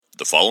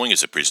The following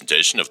is a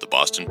presentation of the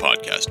Boston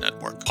Podcast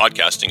Network.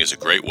 Podcasting is a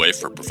great way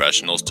for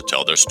professionals to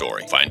tell their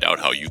story. Find out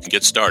how you can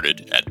get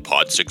started at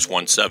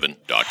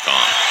pod617.com.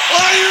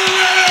 Are you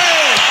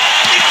ready?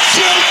 It's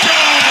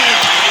showtime!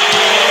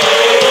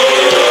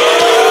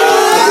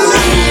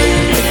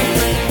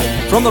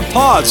 From the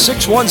Pod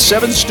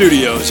 617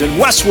 studios in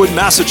Westwood,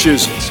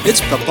 Massachusetts,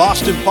 it's the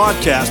Boston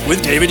Podcast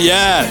with David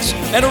Yaz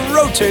and a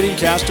rotating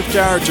cast of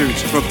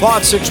characters from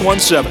Pod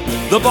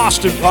 617, the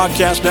Boston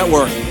Podcast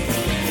Network.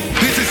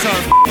 This is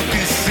our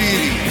fucking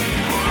city.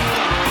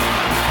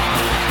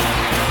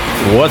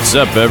 What's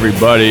up,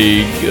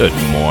 everybody? Good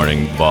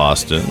morning,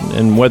 Boston.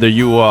 And whether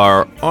you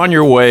are on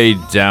your way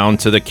down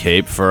to the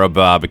Cape for a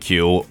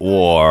barbecue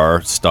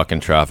or stuck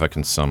in traffic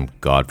in some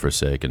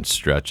godforsaken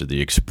stretch of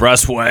the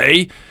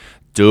expressway,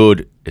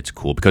 dude, it's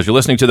cool because you're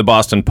listening to the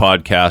Boston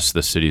Podcast,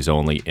 the city's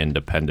only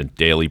independent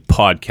daily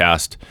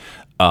podcast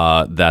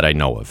that I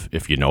know of.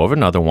 If you know of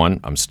another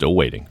one, I'm still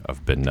waiting.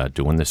 I've been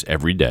doing this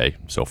every day.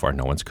 So far,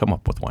 no one's come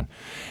up with one.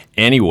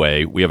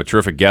 Anyway, we have a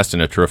terrific guest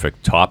and a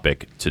terrific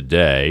topic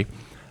today.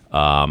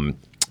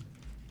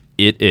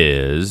 It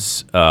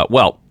is,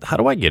 well, how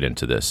do I get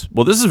into this?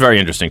 Well, this is very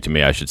interesting to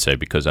me, I should say,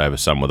 because I have a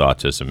son with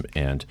autism,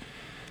 and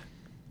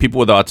people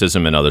with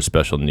autism and other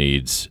special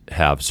needs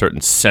have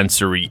certain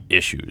sensory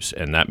issues,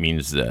 and that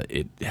means that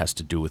it has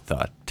to do with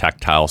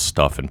tactile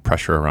stuff and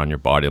pressure around your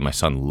body. My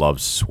son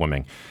loves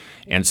swimming.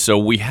 And so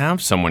we have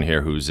someone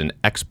here who's an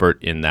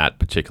expert in that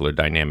particular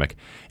dynamic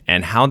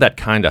and how that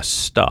kind of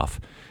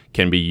stuff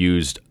can be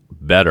used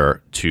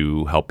better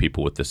to help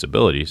people with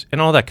disabilities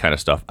and all that kind of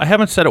stuff. I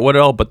haven't said it well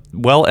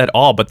at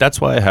all, but that's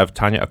why I have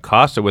Tanya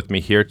Acosta with me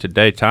here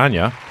today.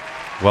 Tanya,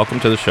 welcome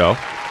to the show.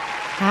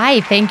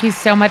 Hi, thank you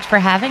so much for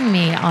having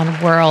me on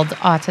World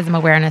Autism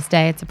Awareness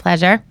Day. It's a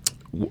pleasure.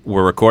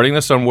 We're recording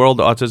this on World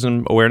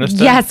Autism Awareness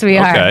Day? Yes, we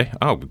are. Okay.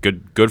 Oh,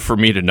 good for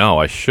me to know.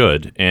 I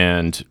should.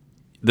 And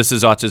this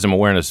is Autism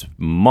Awareness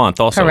Month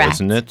also, Correct.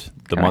 Isn't it?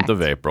 The month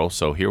of April.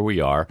 So here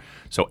we are.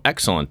 So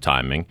excellent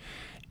timing.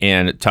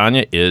 And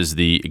Tanya is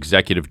the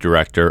executive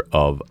director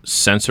of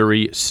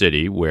Sensory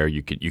City, where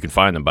you can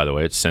find them, by the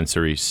way. It's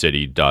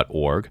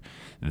sensorycity.org.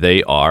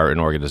 They are an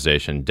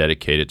organization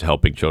dedicated to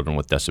helping children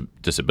with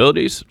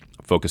disabilities,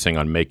 focusing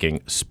on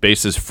making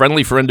spaces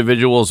friendly for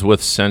individuals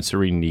with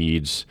sensory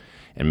needs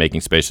and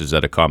making spaces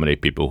that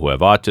accommodate people who have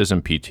autism,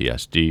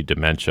 PTSD,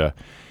 dementia,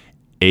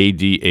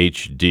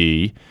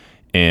 ADHD,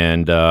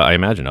 and I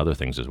imagine other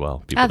things as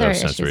well. People Other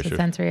that have issues with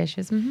sensory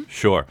issues. Mm-hmm.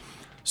 Sure.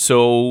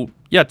 So,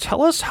 yeah,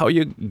 tell us how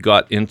you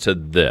got into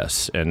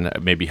this and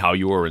maybe how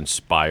you were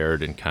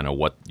inspired and kind of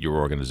what your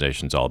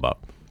organization's all about.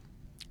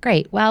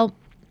 Great. Well,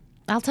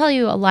 I'll tell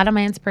you, a lot of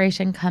my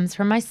inspiration comes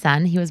from my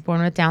son. He was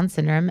born with Down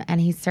syndrome,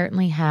 and he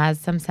certainly has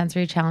some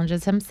sensory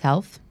challenges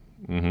himself.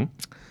 Mm-hmm.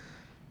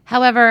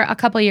 However, a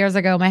couple years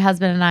ago, my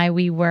husband and I,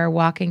 we were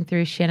walking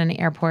through Shannon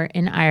Airport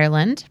in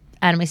Ireland,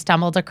 and we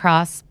stumbled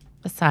across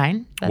a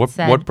sign that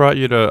said... What brought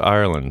you to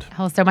Ireland?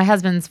 Oh, so my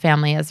husband's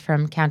family is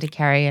from County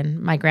Kerry, and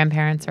my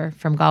grandparents are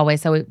from Galway,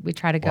 so we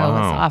try to go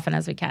as often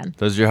as we can.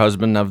 Does your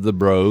husband have the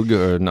brogue,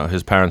 or no?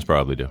 His parents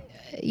probably do.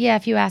 Yeah,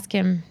 if you ask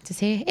him to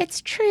say,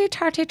 it's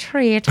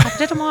 3:33, top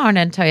of the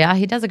morning to ya,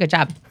 he does a good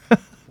job.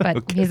 But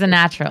okay. He's a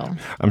natural.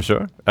 I'm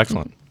sure.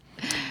 Excellent.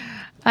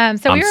 I'm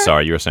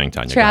sorry, you were saying,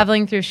 Tanya.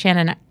 Traveling through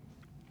Shannon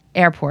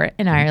Airport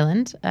in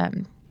Ireland.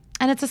 And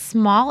it's a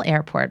small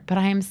airport, but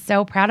I am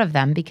so proud of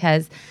them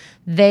because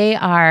they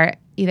are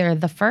either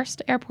the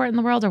first airport in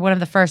the world or one of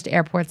the first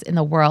airports in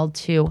the world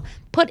to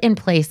put in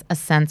place a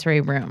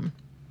sensory room.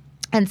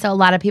 And so a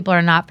lot of people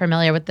are not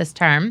familiar with this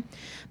term,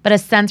 but a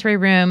sensory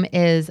room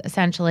is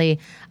essentially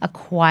a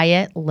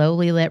quiet,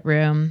 lowly lit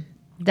room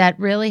that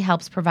really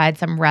helps provide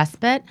some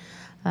respite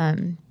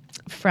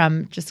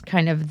from just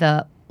kind of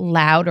the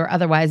loud or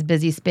otherwise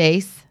busy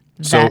space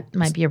that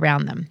might be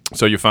around them.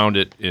 So you found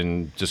it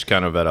in just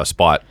kind of at a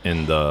spot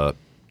in the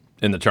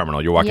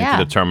terminal. You're walking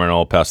through the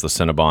terminal past the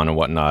Cinnabon and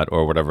whatnot,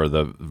 or whatever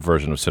the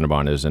version of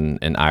Cinnabon is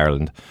in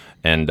Ireland,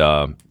 and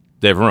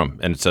they have a room,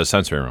 and it's a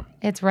sensory room.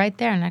 It's right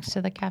there next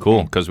to the cafe.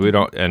 Cool, because we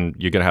don't, and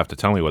you're going to have to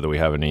tell me whether we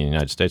have any in the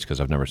United States,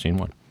 because I've never seen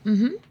one.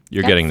 Mm-hmm.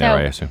 You're getting there,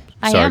 I assume.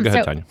 Sorry, go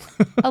ahead, Tanya.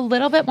 A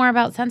little bit more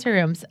about sensory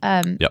rooms.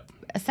 Yep.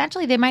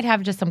 Essentially, they might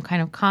have just some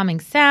kind of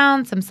calming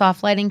sound, some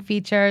soft lighting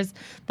features.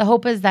 The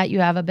hope is that you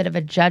have a bit of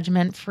a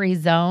judgment-free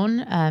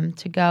zone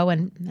to go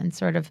and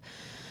sort of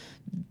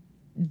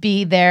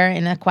be there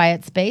in a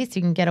quiet space.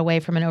 You can get away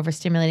from an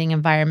overstimulating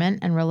environment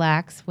and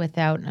relax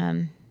without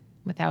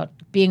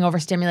being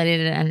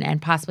overstimulated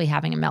and possibly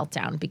having a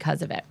meltdown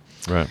because of it.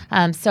 Right.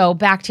 So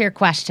back to your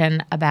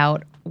question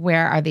about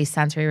where are these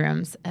sensory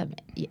rooms.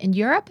 In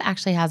Europe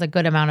actually has a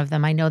good amount of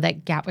them. I know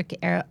that Gatwick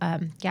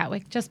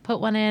just put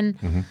one in.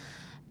 Mm-hmm.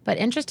 But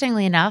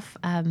interestingly enough,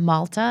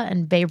 Malta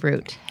and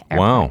Beirut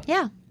Airport. Wow.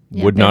 Yeah.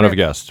 Would not have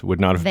guessed. Would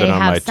not have been on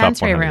my top 100. They have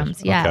sensory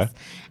rooms, yes. Okay.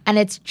 And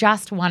it's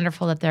just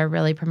wonderful that they're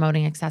really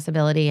promoting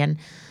accessibility and,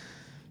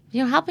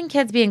 helping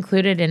kids be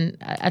included in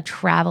a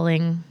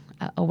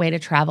way to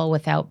travel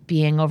without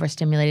being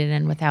overstimulated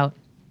and without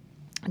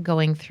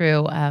going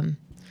through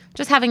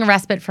just having a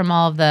respite from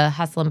all of the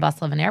hustle and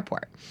bustle of an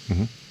airport.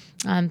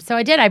 So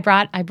I did. I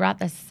brought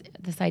this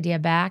idea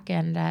back,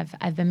 and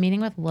I've been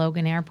meeting with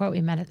Logan Airport.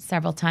 We met it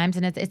several times,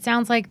 and it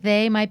sounds like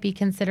they might be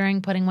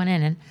considering putting one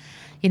in.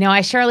 And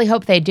I surely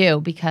hope they do,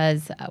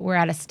 because we're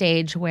at a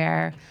stage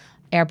where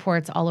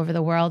airports all over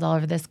the world, all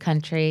over this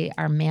country,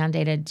 are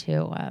mandated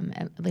to,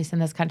 at least in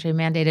this country,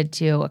 mandated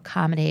to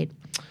accommodate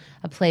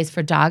a place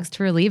for dogs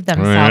to relieve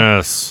themselves.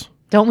 Yes.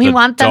 Don't we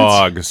want them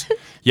dogs?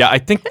 Yeah, I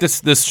think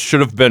this should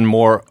have been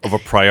more of a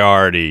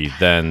priority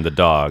than the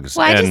dogs.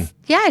 Well,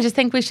 I just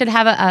think we should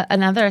have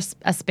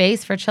a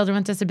space for children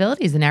with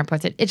disabilities in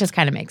airports. It just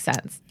kind of makes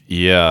sense.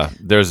 Yeah,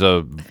 there was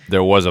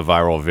a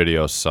viral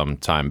video some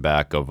time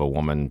back of a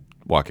woman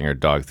walking her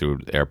dog through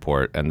the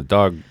airport, and the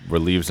dog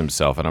relieves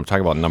himself. And I'm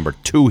talking about number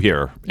 2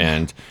 here,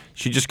 and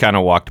she just kind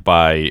of walked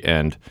by,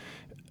 and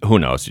who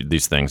knows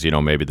these things?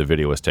 Maybe the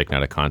video was taken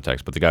out of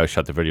context, but the guy who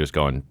shot the video was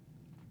going,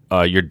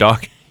 "Your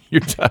dog."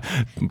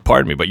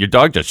 Pardon me, but your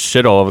dog just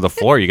shit all over the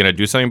floor. You're going to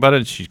do something about it?"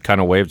 And she kind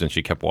of waved and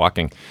she kept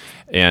walking.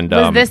 And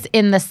was this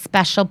in the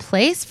special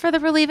place for the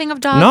relieving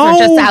of dogs? No, or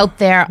just out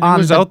there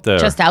out there.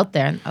 Just out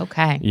there.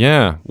 Okay.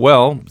 Yeah.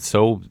 Well,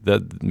 so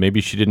that maybe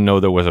she didn't know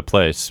there was a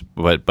place,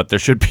 but there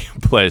should be a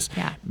place.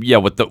 Yeah. Yeah.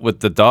 With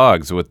the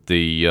dogs, with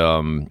the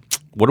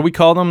what do we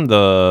call them?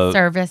 The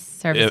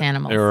service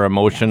animals or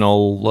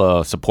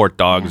emotional support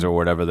dogs, or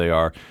whatever they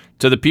are.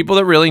 To the people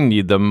that really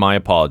need them, my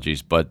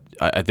apologies, but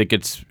I think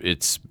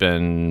it's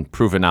been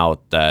proven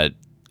out that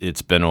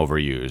it's been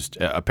overused.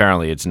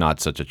 Apparently, it's not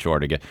such a chore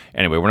to get.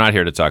 Anyway, we're not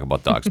here to talk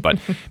about dogs, but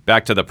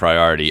back to the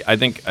priority. I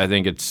think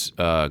it's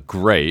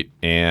great.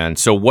 And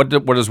so, what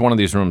does one of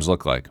these rooms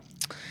look like?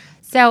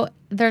 So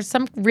there's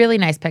some really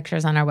nice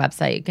pictures on our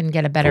website. You can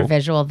get a better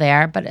visual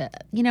there, but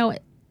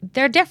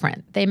they're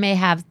different. They may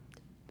have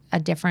a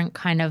different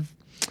kind of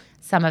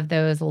some of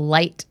those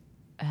light.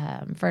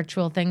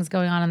 Virtual things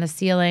going on the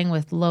ceiling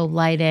with low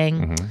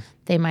lighting.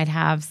 They might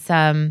have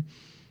some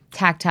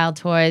tactile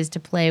toys to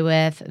play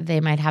with. They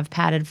might have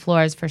padded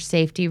floors for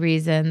safety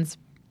reasons.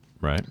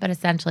 Right. But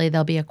essentially,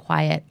 there'll be a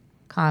quiet,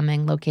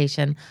 calming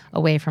location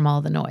away from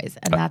all the noise,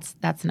 and that's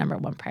the number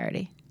one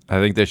priority. I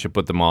think they should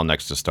put them all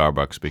next to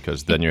Starbucks,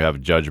 because then you have a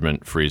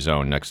judgment-free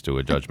zone next to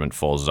a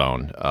judgment-full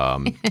zone.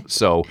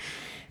 So,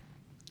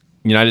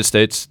 United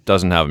States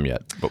doesn't have them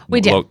yet. But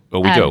we do.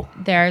 We do.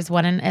 There's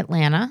one in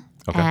Atlanta.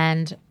 Okay.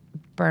 And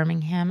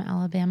Birmingham,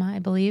 Alabama, I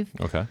believe.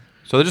 Okay.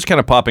 So they're just kind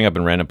of popping up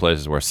in random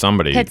places where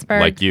somebody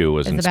Pittsburgh like you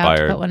was is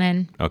inspired. about to put one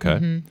in.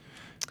 Okay.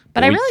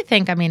 But I really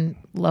think,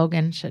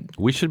 Logan should.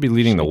 We should be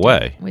leading the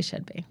way. We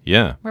should be.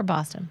 Yeah. We're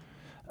Boston.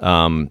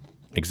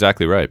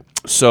 Exactly right.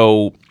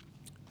 So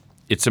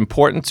it's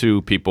important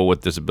to people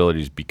with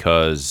disabilities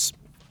because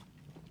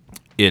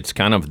it's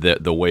kind of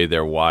the way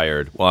they're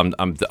wired. Well,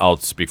 I'll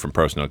speak from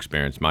personal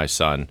experience. My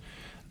son,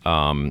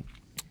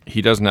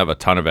 he doesn't have a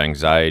ton of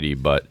anxiety,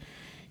 but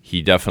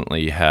he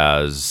definitely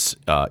has,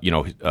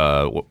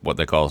 what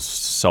they call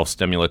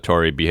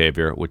self-stimulatory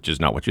behavior, which is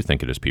not what you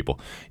think it is,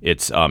 people.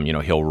 It's,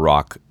 he'll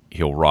rock,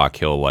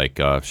 he'll like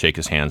shake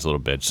his hands a little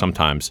bit.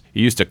 Sometimes he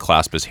used to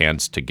clasp his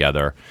hands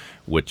together,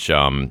 which,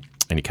 and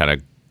he kind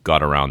of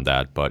got around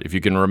that. But if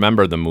you can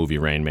remember the movie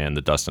Rain Man,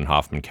 the Dustin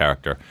Hoffman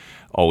character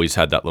always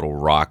had that little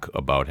rock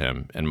about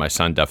him. And my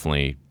son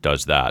definitely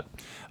does that.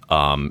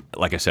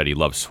 Like I said, he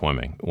loves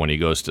swimming. When he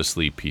goes to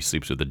sleep, he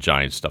sleeps with a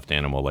giant stuffed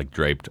animal like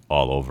draped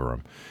all over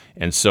him.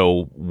 And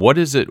so what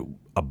is it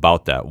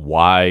about that?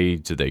 Why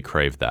do they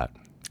crave that?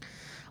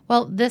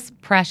 Well, this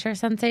pressure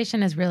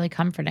sensation is really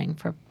comforting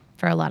for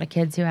a lot of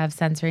kids who have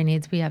sensory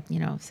needs. We have,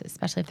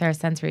 especially if they're a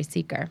sensory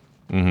seeker.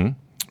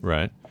 Mm-hmm.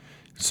 Right.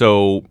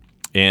 So,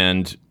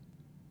 and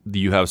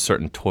you have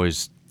certain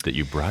toys that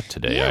you brought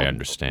today, I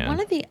understand. One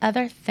of the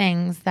other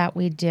things that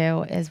we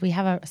do is we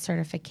have a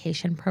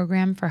certification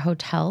program for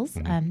hotels.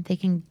 Mm-hmm. They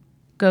can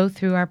go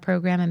through our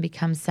program and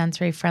become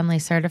sensory friendly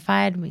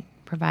certified. We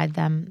provide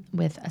them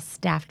with a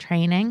staff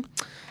training.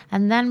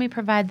 And then we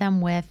provide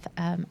them with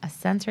a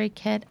sensory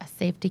kit, a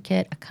safety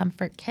kit, a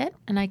comfort kit.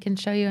 And I can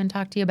show you and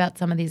talk to you about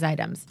some of these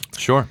items.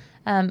 Sure.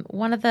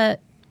 One of the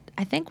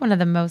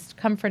most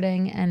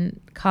comforting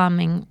and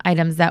calming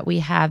items that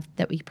we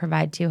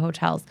provide to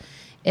hotels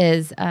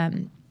is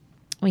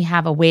we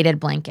have a weighted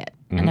blanket.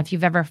 Mm-hmm. And if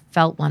you've ever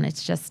felt one, it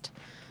just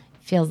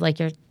feels like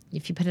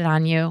if you put it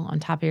on you on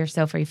top of your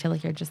sofa, you feel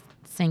like you're just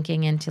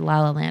sinking into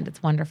La La Land.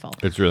 It's wonderful.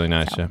 It's really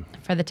nice, so, yeah.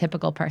 For the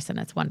typical person,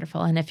 it's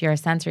wonderful. And if you're a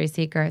sensory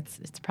seeker,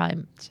 it's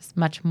probably just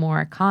much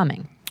more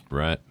calming.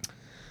 Right.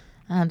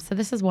 So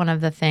this is one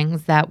of the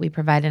things that we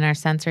provide in our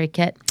sensory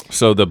kit.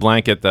 So the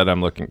blanket that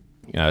I'm looking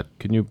at,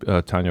 can you,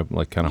 Tanya,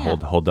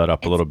 hold that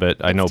up a little bit?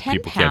 I know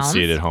people can't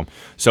see it at home.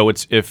 So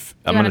it's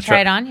I'm going to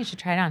try it on? You should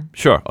try it on.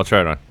 Sure, I'll try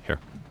it on. Here.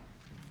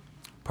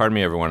 Pardon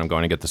me, everyone. I'm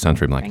going to get the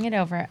sensory blanket. Bring it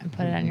over and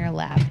put it on your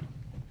lap.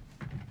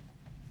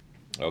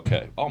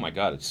 Okay. Oh my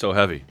God, it's so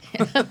heavy.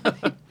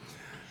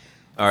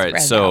 All right.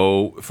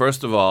 So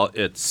first of all,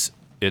 it's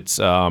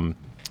got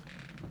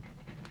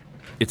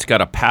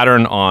a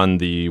pattern on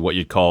the what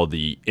you'd call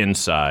the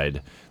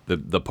inside,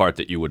 the part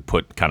that you would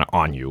put kind of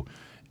on you,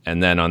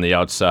 And then on the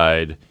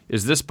outside,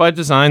 is this by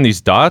design,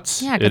 these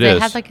dots? Yeah, because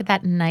it has like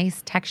that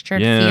nice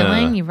textured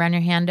feeling. You run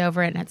your hand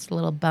over it and it's a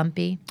little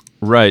bumpy.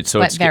 Right. So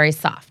but very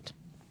soft.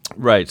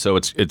 Right. So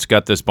it's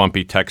got this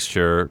bumpy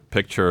texture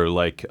picture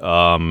like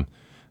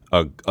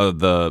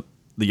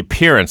the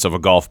appearance of a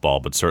golf ball,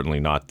 but certainly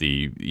not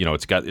the,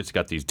 it's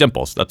got these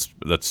dimples.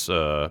 That's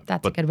a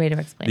good way to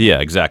explain it. Yeah,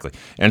 exactly.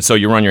 And so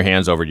you run your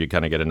hands over it, you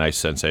kind of get a nice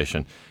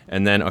sensation.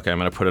 And then, okay, I'm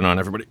going to put it on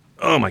everybody.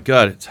 Oh my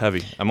God, it's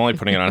heavy. I'm only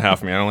putting it on half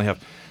of me. I only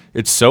have,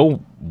 it's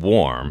so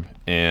warm.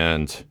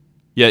 And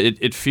yeah,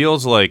 it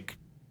feels like,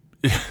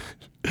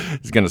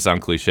 it's going to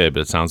sound cliche,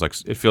 but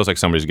it feels like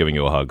somebody's giving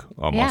you a hug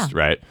almost,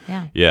 right?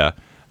 Yeah. Yeah.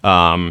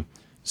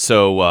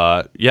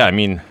 Yeah, I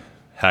mean,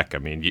 heck,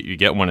 you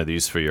get one of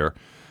these for your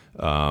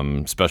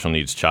special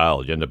needs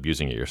child. You end up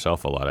using it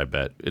yourself a lot, I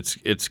bet.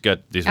 It's got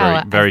these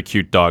very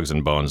cute dogs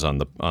and bones on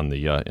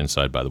the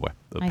inside, by the way.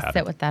 I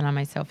sit with that on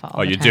my sofa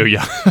all the you time. do,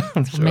 yeah.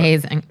 It's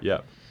amazing.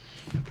 Yeah.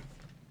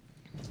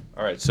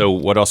 All right, so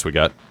what else we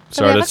got?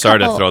 So we have Sorry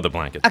to throw the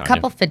blanket. A Tanya.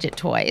 couple fidget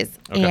toys,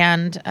 Okay.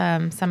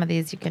 and some of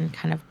these you can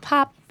kind of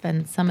pop,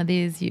 and some of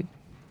these you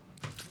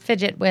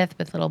fidget with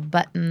little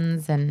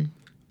buttons and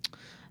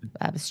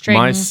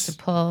strings to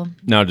pull.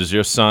 Now, does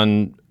your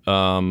son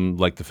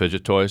like the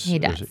fidget toys? He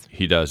does.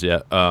 He does,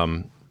 yeah.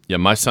 Yeah,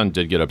 my son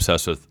did get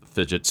obsessed with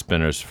fidget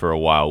spinners for a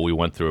while. We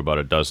went through about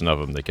a dozen of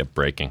them. They kept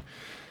breaking.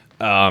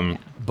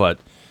 But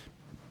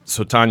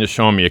so Tanya's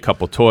showing me a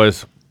couple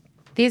toys.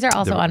 These are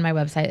also on my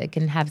website. It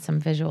can have some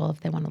visual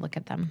if they want to look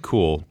at them.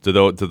 Cool.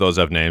 Do those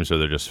have names, or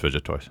they're just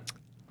fidget toys?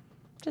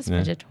 Just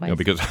fidget toys. No,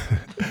 because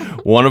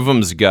one of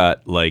them's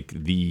got like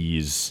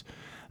these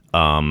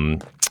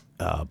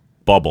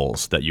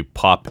bubbles that you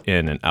pop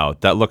in and out.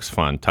 That looks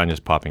fun.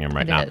 Tanya's popping them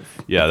right now. Is.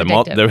 Yeah,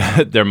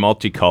 they're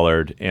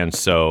multicolored, and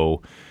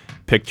so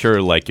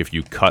picture like if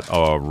you cut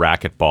a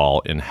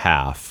racquetball in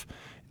half,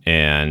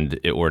 and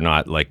it were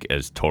not like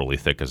as totally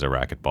thick as a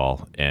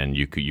racquetball, and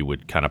you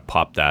would kind of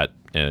pop that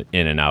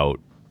in and out,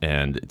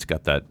 and it's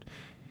got that.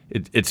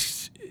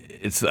 It's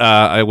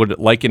I would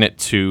liken it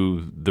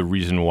to the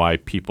reason why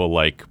people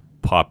like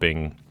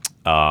popping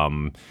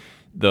the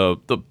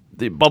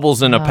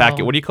bubbles in a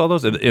packet. What do you call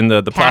those? In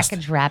the plastic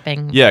package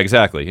wrapping. Yeah,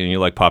 exactly. And you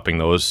like popping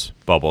those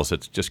bubbles.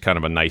 It's just kind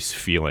of a nice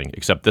feeling.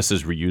 Except this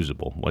is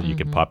reusable. Well, you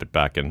can pop it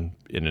back in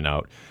and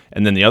out.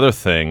 And then the other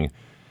thing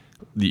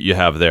that you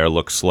have there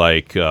looks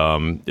like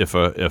if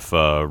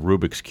a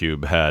Rubik's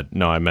cube had.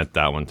 No, I meant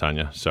that one,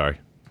 Tanya. Sorry.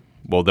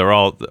 Well, they're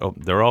all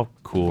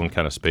cool and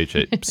kind of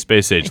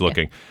space age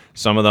looking.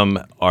 Some of them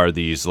are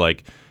these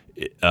like.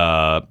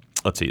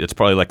 Let's see, it's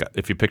probably like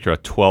if you picture a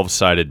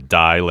 12-sided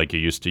die like you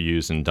used to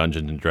use in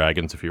Dungeons and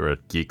Dragons if you were a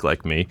geek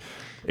like me,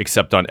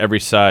 except on every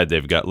side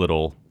they've got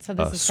little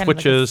switches. Kind of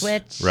like a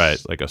switch,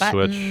 right, like a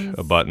buttons, switch,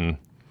 a button.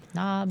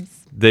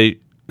 Knobs.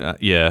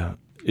 Yeah.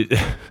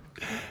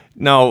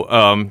 No,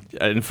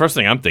 and first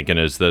thing I'm thinking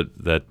is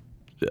that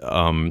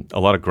a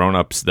lot of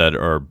grown-ups that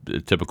are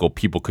typical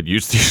people could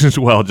use these as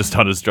well just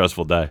on a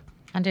stressful day.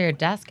 Under your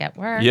desk at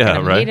work, yeah,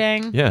 at a right.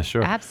 meeting. Yeah,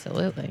 sure.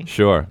 Absolutely.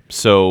 Sure.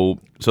 So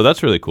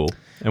that's really cool.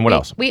 And what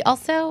else? We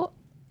also,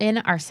 in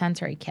our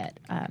sensory kit,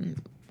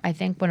 I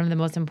think one of the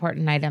most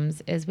important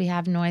items is we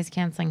have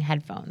noise-canceling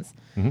headphones.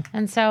 Mm-hmm.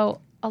 And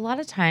so a lot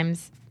of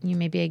times you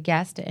may be a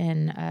guest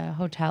in a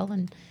hotel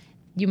and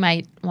you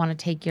might want to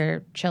take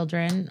your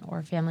children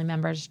or family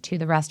members to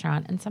the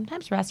restaurant. And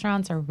sometimes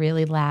restaurants are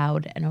really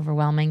loud and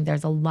overwhelming.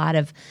 There's a lot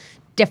of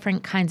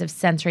different kinds of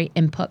sensory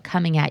input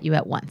coming at you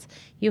at once.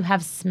 You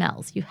have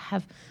smells. You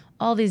have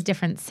all these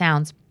different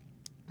sounds,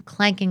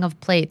 clanking of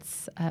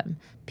plates,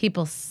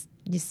 people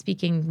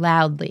speaking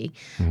loudly.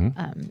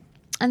 Mm-hmm.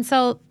 And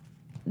so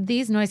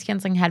these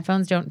noise-canceling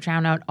headphones don't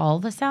drown out all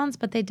the sounds,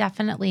 but they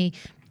definitely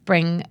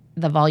bring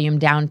the volume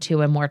down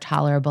to a more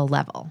tolerable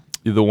level.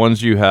 The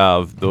ones you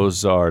have,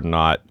 those are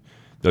not,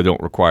 they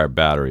don't require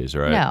batteries,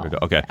 right? No.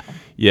 Okay. No.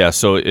 Yeah,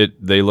 so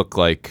they look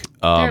like...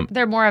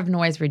 they're more of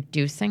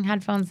noise-reducing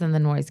headphones than the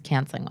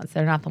noise-canceling ones.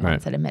 They're not the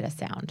ones that emit a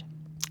sound.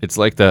 It's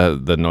like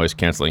the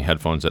noise-canceling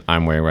headphones that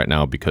I'm wearing right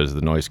now because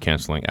the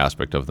noise-canceling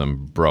aspect of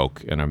them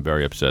broke, and I'm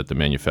very upset at the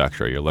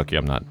manufacturer. You're lucky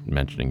I'm not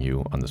mentioning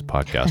you on this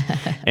podcast.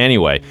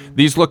 Anyway,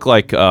 these look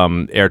like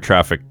air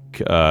traffic,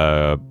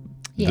 the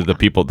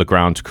people, the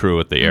ground crew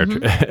at the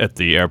at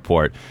the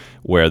airport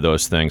wear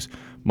those things.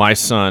 My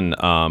son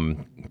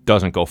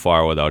doesn't go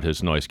far without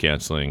his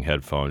noise-canceling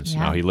headphones.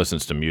 Yeah. Now, he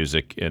listens to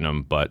music in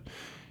them, but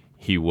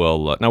he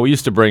will... now, we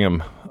used to bring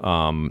him...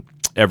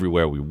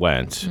 everywhere we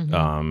went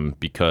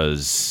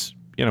because,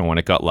 when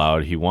it got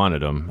loud, he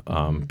wanted them,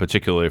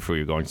 particularly if we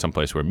were going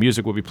someplace where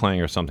music would be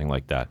playing or something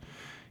like that.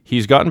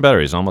 He's gotten better.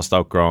 He's almost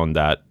outgrown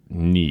that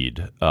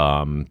need,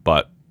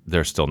 but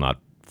they're still not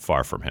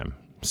far from him.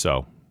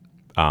 So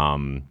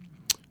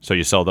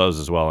you sell those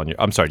as well.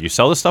 I'm sorry, do you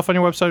sell this stuff on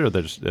your website? Or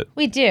they're just,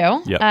 we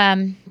do, yeah.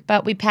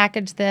 But we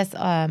package this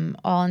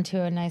all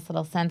into a nice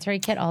little sensory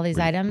kit, all these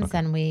items,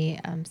 and we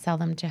sell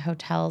them to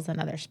hotels and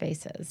other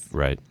spaces.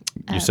 Right.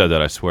 You said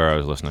that. I swear I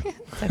was listening.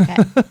 It's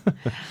okay.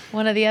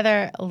 One of the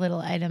other little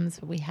items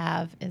we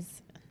have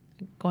is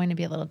going to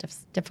be a little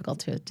difficult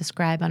to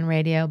describe on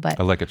radio, but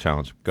I like a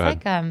challenge. Go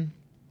ahead. like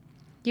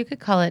you could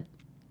call it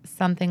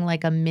something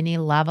like a mini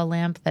lava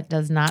lamp that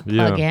does not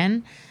plug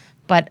in,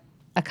 but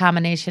a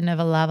combination of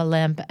a lava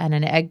lamp and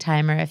an egg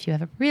timer. If you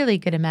have a really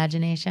good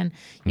imagination,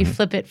 you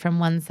flip it from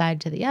one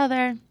side to the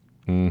other,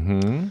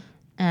 and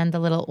the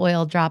little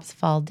oil drops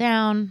fall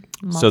down.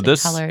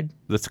 Multicolored.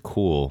 That's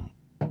cool.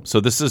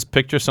 So this is,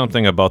 picture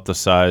something about the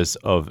size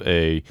of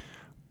a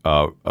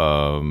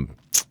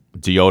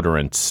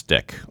deodorant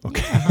stick.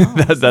 Okay,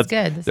 That's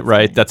good. This is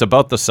right. good. That's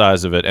about the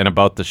size of it and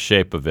about the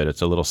shape of it.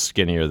 It's a little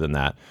skinnier than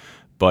that,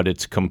 but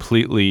it's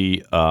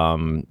completely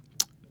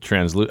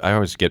translucent. I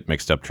always get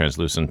mixed up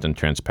translucent and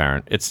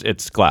transparent.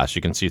 It's glass.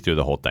 You can see through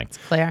the whole thing. It's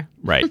clear.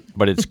 Right,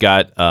 but it's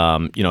got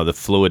the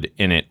fluid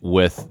in it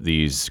with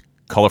these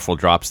colorful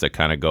drops that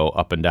kind of go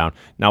up and down.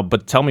 Now,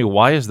 but tell me,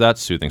 why is that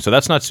soothing? So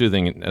that's not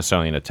soothing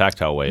necessarily in a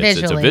tactile way. It's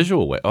a Visually.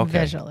 visual way. Okay,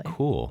 Visually.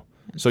 cool.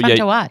 It's So fun yeah,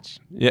 to watch.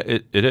 yeah,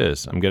 it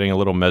is. I'm getting a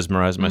little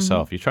mesmerized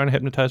myself. You trying to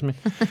hypnotize me?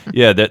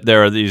 Yeah,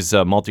 there are these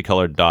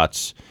multicolored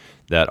dots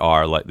that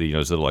are like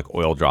those little like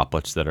oil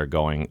droplets that are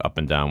going up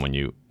and down when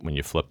you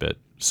flip it.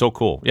 So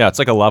cool. Yeah, it's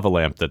like a lava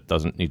lamp that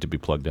doesn't need to be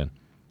plugged in.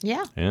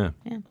 Yeah. Yeah.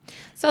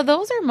 So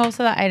those are most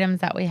of the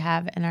items that we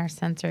have in our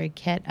sensory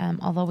kit,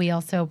 although we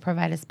also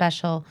provide a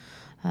special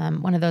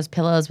one of those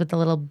pillows with the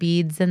little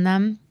beads in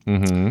them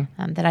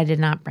that I did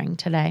not bring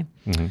today.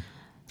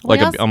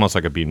 Almost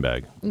like a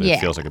beanbag. Yeah. It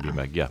feels like a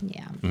beanbag. Yeah.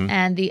 Yeah.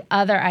 And the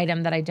other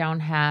item that I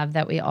don't have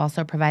that we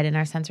also provide in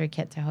our sensory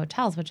kit to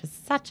hotels, which is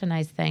such a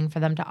nice thing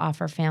for them to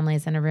offer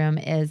families in a room,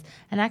 is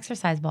an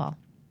exercise ball.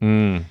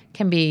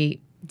 Can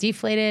be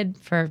deflated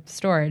for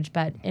storage,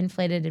 but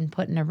inflated and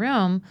put in a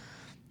room,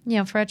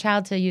 for a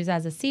child to use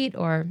as a seat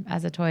or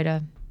as a toy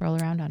to roll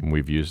around on.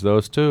 We've used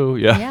those too.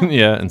 Yeah. Yeah.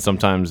 Yeah. And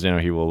sometimes,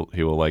 he will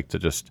like to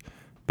just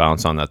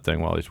bounce on that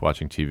thing while he's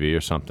watching TV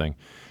or something.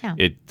 Yeah.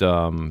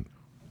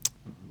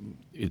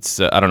 It's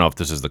I don't know if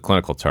this is the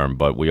clinical term,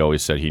 but we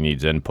always said he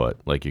needs input.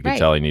 Like you could Right.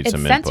 tell he needs It's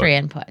some sensory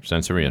input.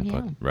 Sensory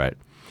input. Yeah. Right.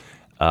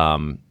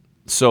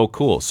 So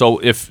cool. So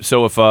if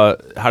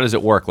how does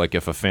it work? Like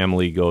if a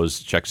family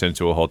checks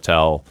into a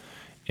hotel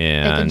They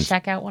can and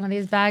check out one of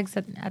these bags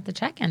at the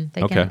check-in.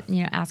 They Okay.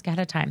 can, ask ahead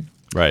of time.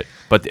 right.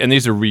 And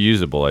these are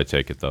reusable, I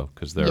take it though,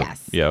 because they're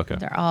Yes. Yeah, okay.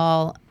 They're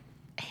all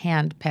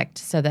hand-picked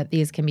so that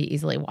these can be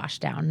easily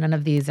washed down. None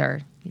of these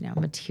are,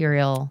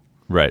 material.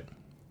 Right.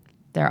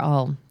 They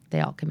all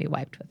can be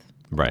wiped with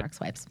Right. Clorox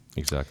wipes.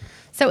 Exactly.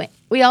 So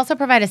we also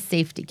provide a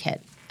safety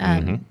kit.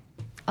 Mm-hmm.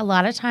 A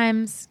lot of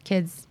times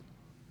kids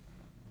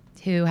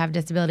who have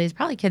disabilities,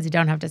 probably kids who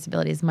don't have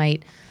disabilities,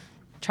 might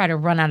try to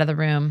run out of the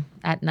room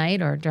at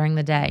night or during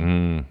the day.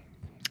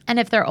 And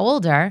if they're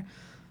older,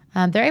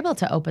 they're able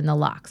to open the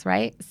locks,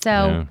 right?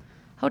 So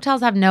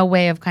hotels have no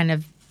way of kind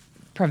of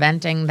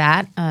preventing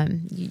that.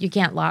 You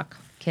can't lock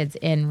kids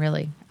in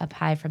really up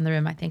high from the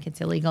room. I think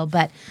it's illegal.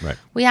 But Right.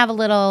 we have a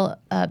little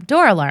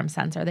door alarm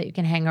sensor that you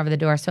can hang over the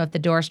door. So if the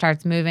door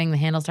starts moving, the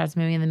handle starts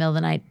moving in the middle of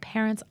the night,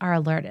 parents are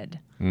alerted.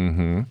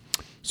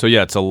 So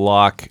yeah, it's a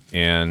lock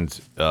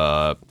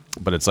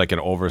but it's like an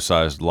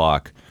oversized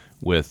lock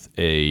with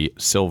a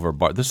silver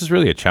bar. This is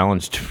really a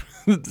challenge.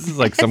 This is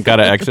like some kind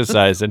of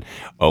exercise. And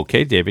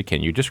okay, David,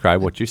 can you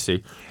describe what you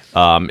see?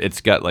 It's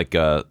got like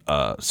a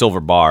silver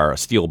bar, a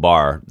steel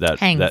bar that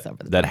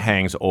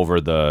hangs over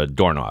the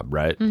doorknob,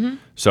 right?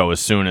 So as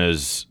soon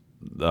as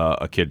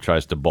a kid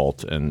tries to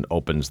bolt and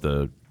opens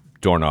the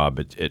doorknob,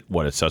 it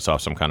sets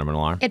off some kind of an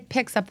alarm. It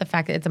picks up the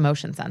fact that it's a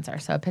motion sensor.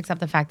 So it picks up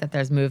the fact that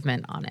there's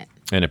movement on it.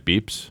 And it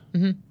beeps.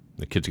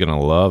 The kid's gonna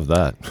love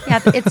that.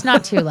 Yeah, it's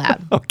not too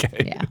loud.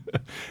 Okay. Yeah.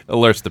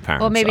 Alerts the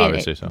parents. Well, maybe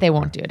obviously, so. they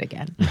won't do it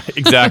again.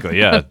 Exactly.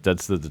 Yeah,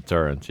 that's the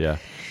deterrent. Yeah.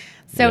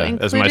 So yeah.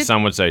 As my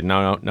son would say,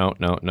 no.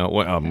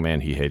 Oh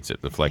man, he hates it.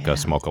 If like a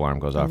smoke alarm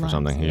goes off or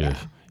something, yeah.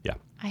 Yeah.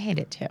 I hate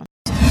it too.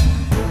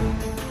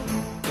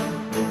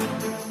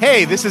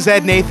 Hey, this is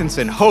Ed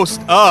Nathanson, host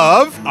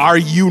of Are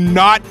You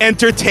Not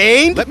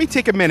Entertained? Let me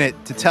take a minute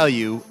to tell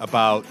you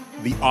about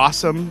the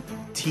awesome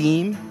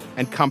team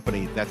and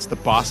company that's the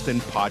Boston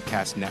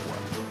Podcast Network.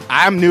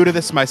 I'm new to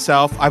this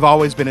myself. I've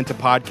always been into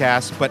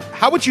podcasts, but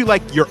how would you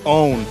like your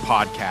own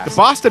podcast? The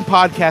Boston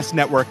Podcast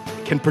Network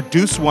can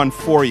produce one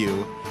for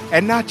you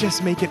and not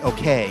just make it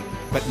okay,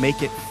 but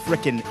make it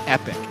frickin'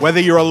 epic. Whether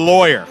you're a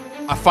lawyer,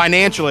 a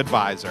financial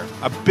advisor,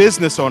 a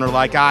business owner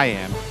like I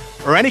am,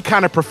 or any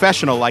kind of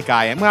professional like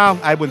I am, well,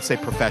 I wouldn't say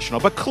professional,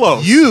 but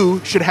close.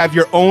 You should have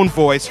your own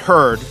voice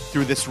heard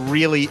through this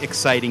really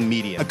exciting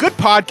medium. A good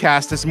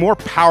podcast is more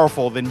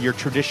powerful than your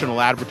traditional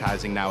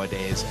advertising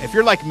nowadays. If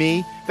you're like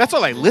me, that's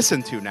all I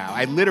listen to now.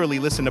 I literally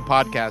listen to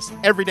podcasts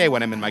every day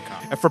when I'm in my car.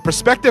 If a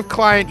prospective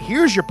client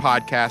hears your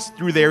podcast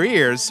through their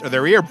ears, or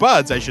their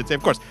earbuds, I should say,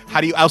 of course,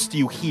 how else do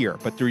you hear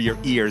but through your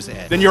ears,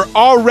 Ed? Then you're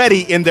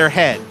already in their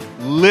head,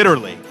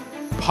 literally.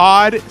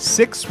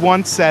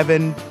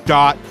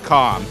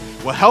 Pod617.com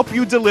will help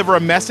you deliver a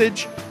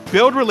message,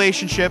 build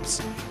relationships,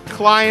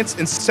 clients,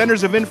 and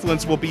centers of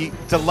influence will be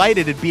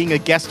delighted at being a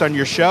guest on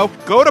your show.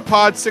 Go to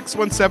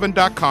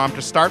pod617.com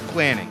to start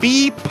planning.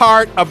 Be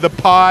part of the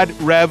pod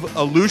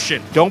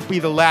revolution. Don't be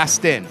the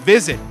last in.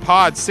 Visit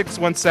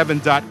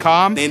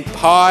pod617.com. In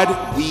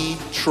Pod we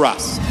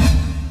trust.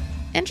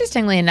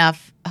 Interestingly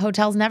enough,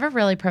 hotels never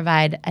really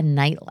provide a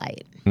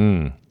nightlight.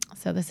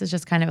 So this is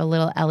just kind of a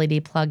little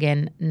LED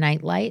plug-in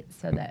nightlight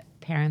so that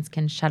parents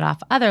can shut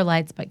off other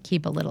lights but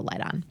keep a little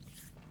light on.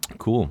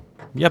 Cool.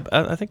 Yep,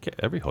 I think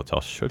every hotel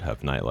should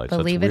have night lights.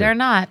 Believe it or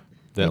not,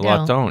 a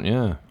lot don't.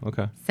 Yeah.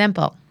 Okay.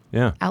 Simple.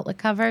 Yeah. Outlet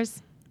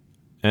covers.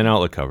 And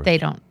outlet covers. They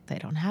don't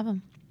have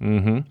them.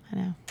 Mm-hmm. I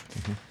know.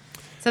 Mm-hmm.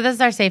 So this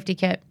is our safety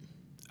kit.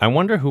 I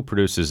wonder who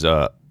produces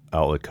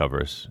outlet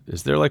covers.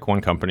 Is there like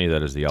one company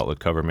that is the outlet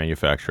cover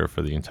manufacturer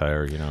for the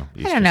entire, I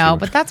don't know,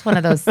 but that's one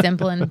of those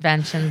simple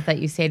inventions that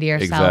you say to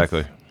yourself.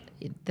 Exactly.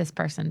 This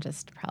person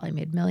just probably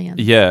made millions.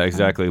 Yeah,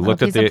 exactly.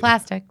 Looked at the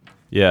plastic.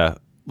 Yeah,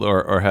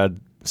 or had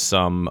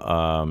some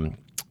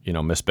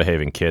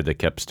misbehaving kid that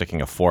kept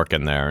sticking a fork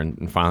in there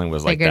and finally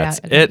was like, Figured that's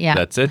out. it. Yeah.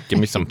 That's it. Give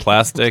me some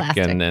plastic,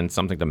 Plastic. and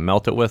something to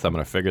melt it with. I'm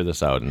going to figure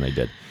this out, and they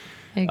did.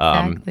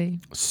 Exactly.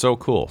 So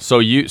cool. So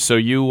you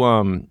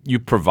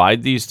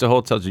provide these to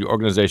hotels? Your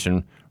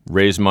organization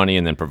raise money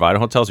and then provide to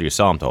hotels, or you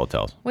sell them to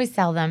hotels? We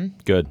sell them.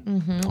 Good.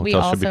 Mm-hmm. We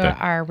Hotels should be also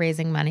paying. are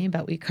raising money,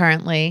 but we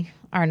currently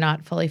are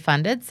not fully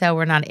funded, so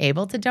we're not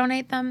able to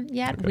donate them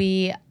yet.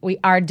 Okay. We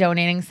are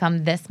donating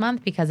some this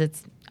month because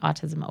it's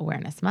Autism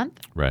Awareness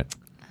Month. Right.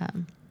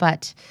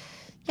 But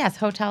yes,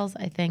 hotels,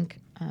 I think,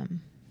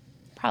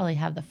 probably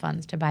have the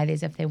funds to buy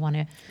these if they want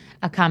to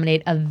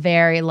accommodate a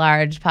very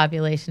large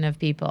population of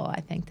people.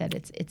 I think that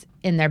it's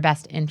in their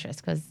best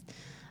interest because,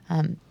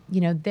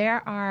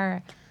 there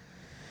are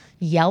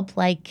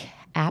Yelp-like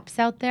apps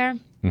out there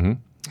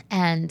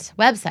and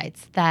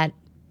websites that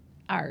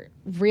are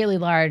really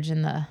large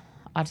in the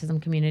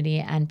autism community,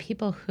 and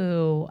people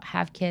who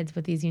have kids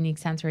with these unique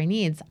sensory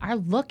needs are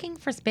looking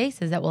for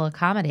spaces that will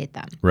accommodate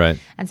them. Right.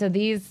 And so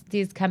these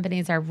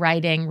companies are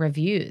writing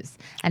reviews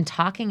and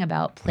talking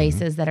about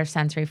places that are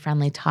sensory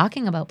friendly,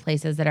 talking about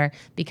places that are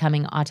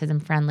becoming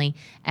autism friendly,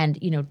 and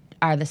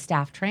are the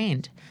staff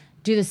trained?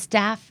 Do the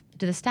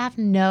staff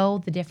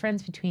know the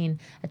difference between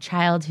a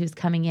child who's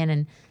coming in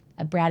and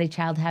a bratty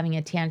child having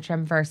a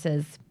tantrum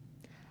versus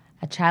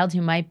a child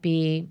who might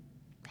be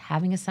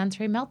having a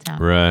sensory meltdown?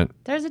 Right.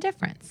 There's a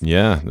difference.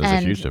 Yeah,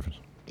 there's a huge difference.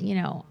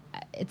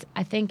 It's,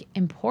 I think,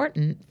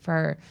 important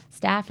for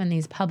staff in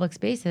these public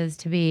spaces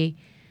to be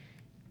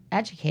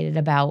educated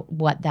about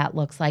what that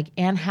looks like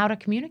and how to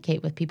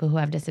communicate with people who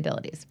have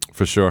disabilities.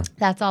 For sure.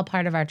 That's all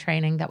part of our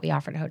training that we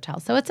offer to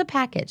hotels. So it's a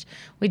package.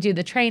 We do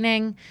the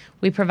training,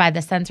 we provide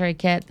the sensory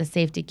kit, the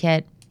safety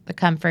kit, the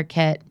comfort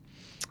kit,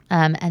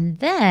 and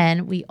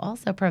then we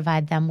also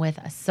provide them with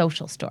a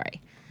social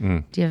story.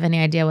 Do you have any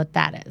idea what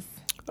that is?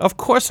 Of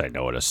course I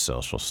know what a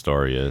social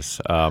story is.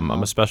 I'm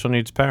a special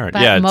needs parent.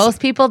 But most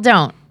people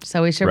don't,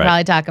 so we should Right.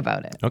 probably talk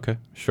about it. Okay,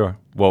 sure.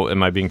 Well,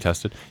 am I being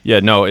tested?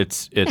 Yeah, no,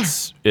 it's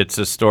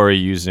a story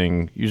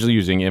usually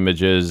using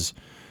images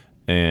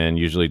and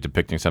usually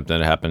depicting something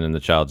that happened in the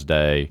child's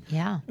day.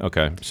 Yeah.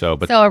 Okay, So a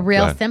go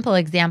real ahead. simple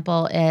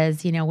example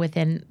is,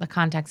 within the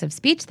context of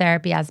speech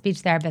therapy, as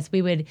speech therapists,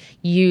 we would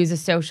use a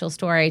social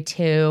story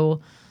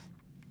to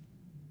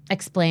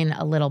explain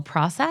a little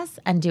process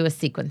and do a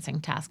sequencing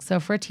task. So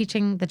if we're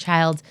teaching the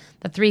child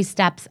the 3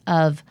 steps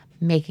of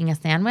making a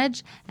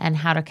sandwich and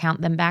how to count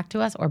them back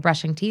to us, or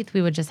brushing teeth,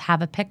 we would just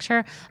have a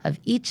picture of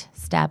each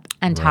step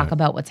and talk Right.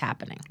 about what's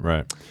happening.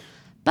 Right.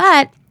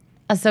 But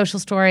a social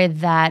story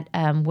that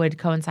would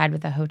coincide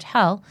with a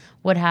hotel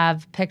would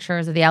have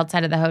pictures of the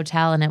outside of the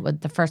hotel, and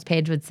the first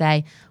page would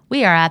say,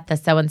 "We are at the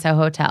so-and-so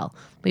hotel.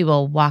 We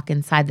will walk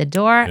inside the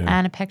door,"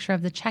 and a picture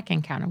of the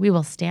check-in counter. "We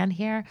will stand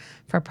here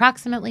for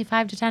approximately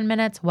 5 to 10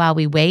 minutes while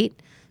we wait,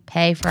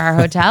 pay for our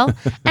hotel,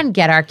 and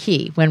get our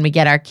key. When we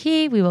get our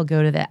key, we will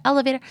go to the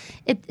elevator."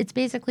 It's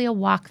basically a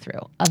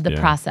walkthrough of the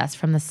process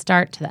from the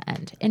start to the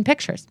end in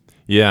pictures.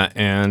 Yeah,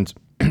 and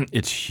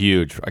it's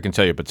huge. I can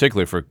tell you,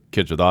 particularly for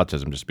kids with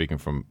autism, just speaking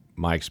from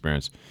my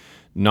experience,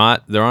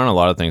 there aren't a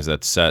lot of things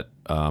that set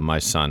my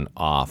son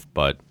off,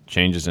 but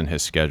changes in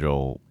his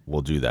schedule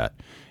will do that.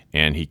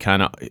 And he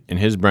kind of, in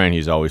his brain,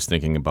 he's always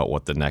thinking about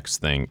what the next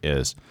thing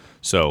is.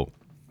 So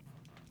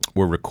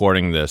we're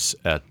recording this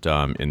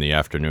in the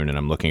afternoon, and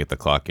I'm looking at the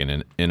clock,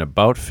 and in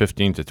about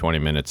 15 to 20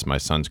 minutes, my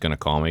son's going to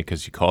call me,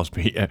 because he calls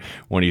me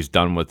when he's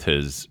done with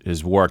his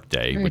work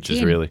day, which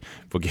is really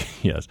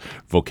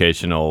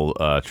vocational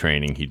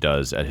training he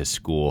does at his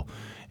school,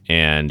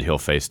 and he'll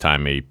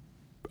FaceTime me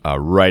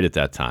right at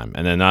that time.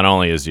 And then not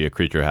only is he a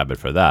creature of habit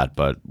for that,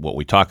 but what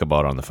we talk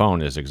about on the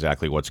phone is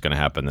exactly what's going to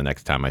happen the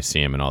next time I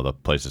see him, and all the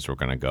places we're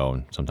going to go,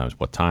 and sometimes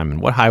what time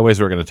and what highways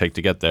we're going to take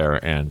to get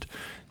there, and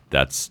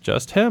that's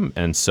just him.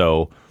 And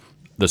so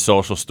the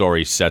social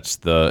story sets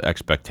the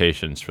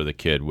expectations for the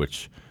kid,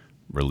 which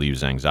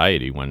relieves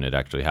anxiety when it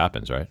actually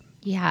happens, right?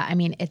 Yeah, I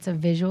mean, it's a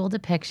visual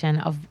depiction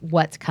of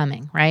what's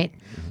coming, right?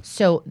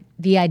 So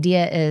the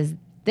idea is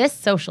this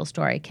social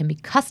story can be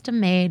custom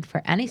made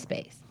for any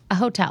space, a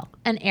hotel,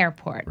 an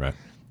airport, Right.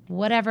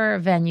 whatever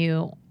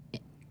venue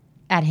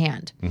at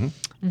hand.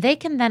 They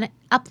can then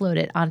upload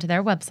it onto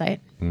their website.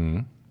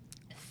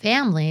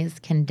 Families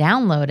can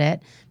download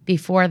it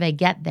before they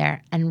get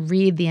there and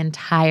read the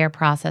entire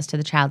process to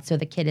the child, so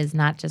the kid is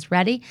not just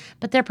ready,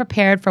 but they're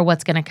prepared for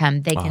what's going to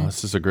come. They can.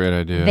 This is a great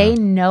idea. They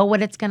know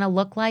what it's going to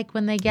look like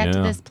when they get to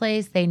Yeah. this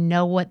place. They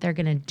know what they're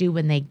going to do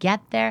when they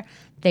get there.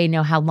 They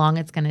know how long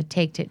it's going to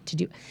take to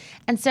do.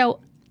 And so,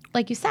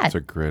 like you said, That's a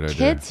great idea.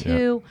 kids Yeah.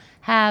 who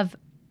have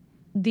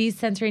these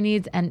sensory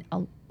needs, and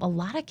a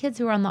lot of kids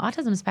who are on the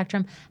autism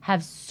spectrum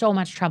have so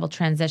much trouble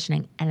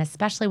transitioning, and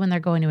especially when they're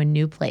going to a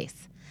new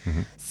place.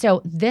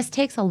 So this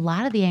takes a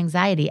lot of the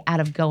anxiety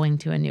out of going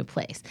to a new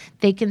place.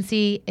 They can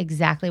see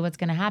exactly what's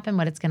going to happen,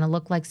 what it's going to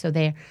look like, so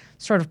they're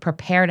sort of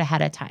prepared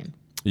ahead of time.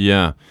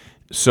 Yeah.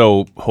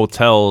 So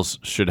hotels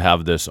should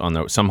have this on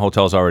their. Some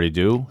hotels already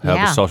do have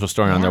Yeah. a social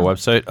story on their Yeah.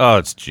 website. Oh,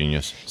 it's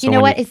genius. So You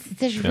know when what?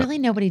 There's really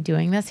nobody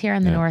doing this here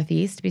in the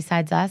Northeast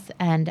besides us.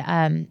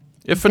 And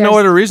if for no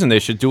other reason, they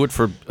should do it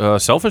for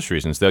selfish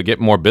reasons. They'll get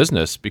more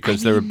business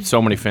because there are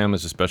so many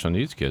families with special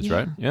needs kids,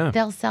 right? Yeah.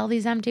 they'll sell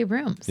these empty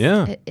rooms.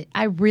 Yeah.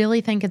 I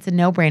really think it's a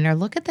no-brainer.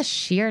 Look at the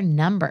sheer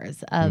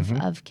numbers of,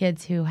 Mm-hmm. of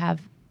kids who have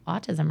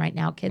autism right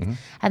now,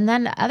 and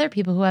then other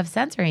people who have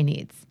sensory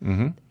needs.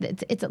 Mm-hmm.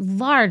 It's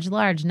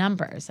large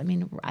numbers. I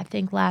mean, I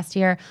think last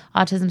year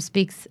Autism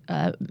Speaks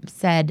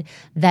said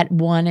that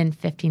 1 in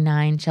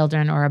 59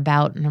 children or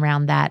about and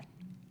around that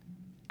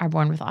are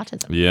born with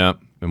autism. Yeah.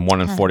 And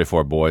 1 in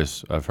 44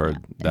 boys, I've heard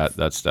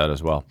that stat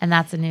as well. And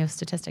that's a new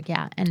statistic,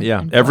 yeah. And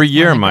Every boys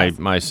year, more like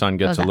my son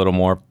gets a that. little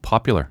more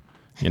popular,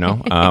 you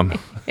know,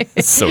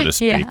 so to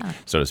speak. Yeah.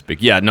 So to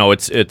speak. Yeah. No,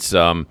 it's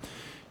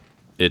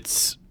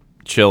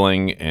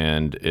chilling,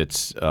 and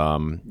it's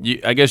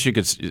I guess you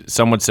could.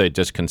 Some would say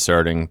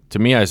disconcerting. To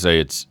me, I say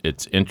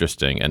it's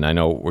interesting, and I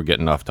know we're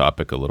getting off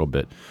topic a little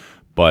bit,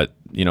 but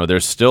you know,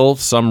 there's still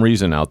some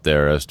reason out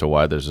there as to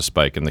why there's a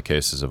spike in the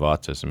cases of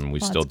autism, and we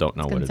still don't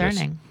know what it is. It's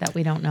concerning that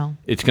we don't know.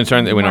 It's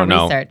concerning that we More don't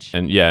know, research.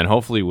 and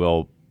hopefully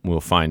we'll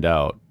find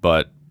out.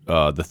 But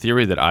the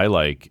theory that I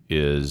like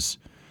is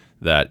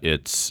that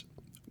it's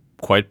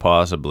quite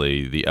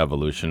possibly the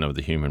evolution of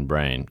the human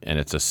brain, and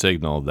it's a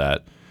signal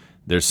that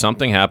there's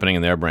something happening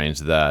in their brains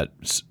that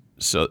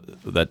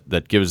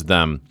gives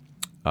them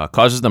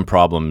causes them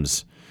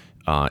problems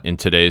in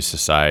today's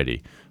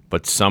society.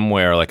 But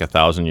somewhere like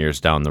 1,000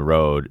 years down the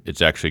road, it's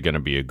actually going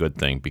to be a good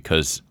thing,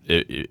 because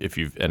if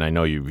you've, and I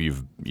know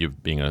you've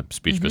being a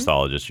speech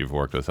pathologist, you've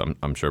worked with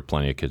I'm sure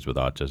plenty of kids with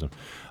autism.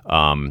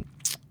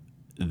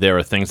 There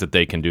are things that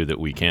they can do that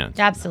we can't.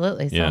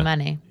 Absolutely, so Yeah.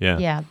 many.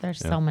 Yeah. There's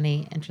so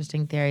many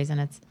interesting theories,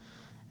 and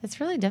it's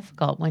really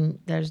difficult when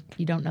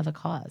you don't know the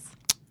cause.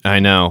 I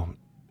know,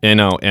 and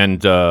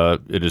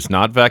it is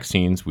not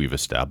vaccines. We've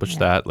established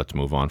that. Let's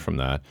move on from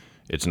that.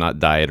 It's not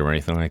diet or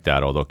anything like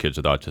that, although kids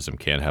with autism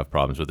can have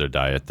problems with their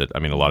diet. A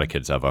lot of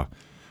kids have a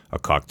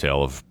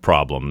cocktail of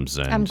problems.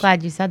 And I'm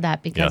glad you said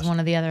that, because Yes. one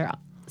of the other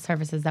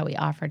services that we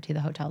offer to the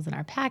hotels in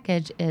our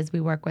package is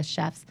we work with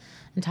chefs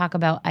and talk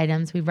about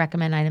items. We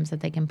recommend items that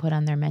they can put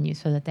on their menu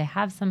so that they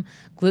have some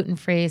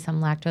gluten-free,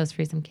 some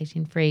lactose-free, some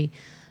casein-free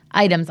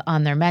items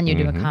on their menu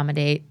to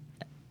accommodate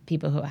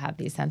people who have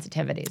these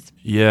sensitivities.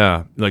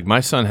 Yeah, like my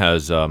son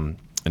has an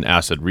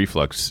acid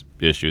reflux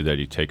issue that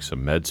he takes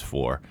some meds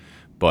for,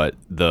 but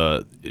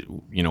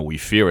we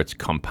fear it's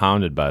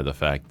compounded by the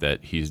fact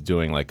that he's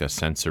doing like a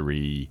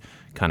sensory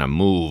kind of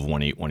move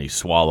when he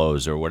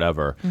swallows or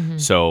whatever.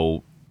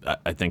 So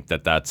I think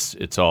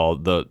it's all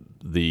the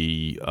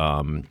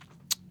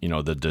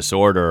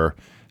disorder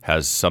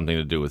has something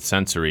to do with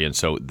sensory, and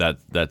so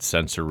that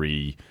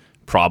sensory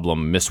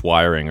problem,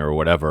 miswiring or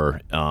whatever,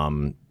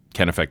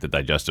 can affect the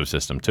digestive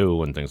system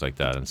too, and things like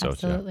that. And so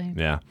Absolutely.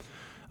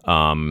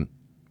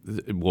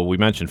 well, we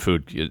mentioned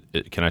food.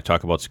 Can I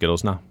talk about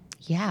Skittles now?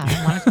 Yeah,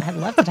 I'd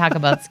love to talk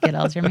about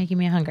Skittles. You're making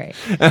me hungry.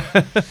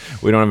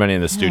 We don't have any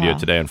in the studio Oh.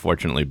 today,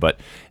 unfortunately. But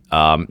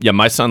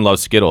my son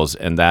loves Skittles,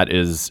 and that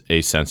is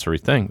a sensory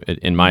thing,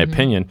 in my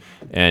opinion.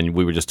 And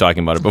we were just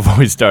talking about it before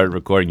we started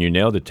recording. You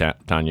nailed it,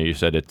 Tanya. You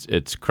said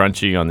it's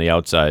crunchy on the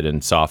outside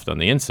and soft on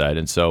the inside.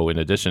 And so, in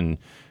addition,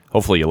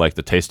 hopefully you like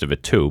the taste of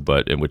it too,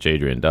 which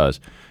Adrian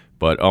does.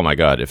 But oh my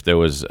God, if there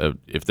was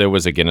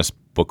a Guinness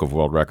Book of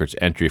World Records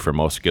entry for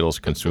most Skittles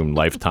consumed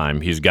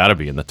lifetime, he's got to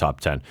be in the top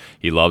 10.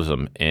 He loves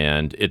them,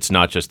 and it's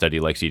not just that he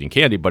likes eating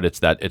candy, but it's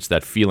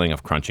that feeling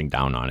of crunching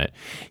down on it.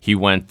 He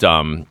went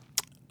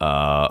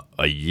a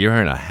year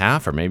and a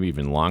half, or maybe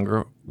even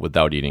longer,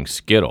 without eating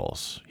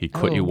Skittles. He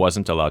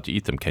wasn't allowed to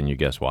eat them. Can you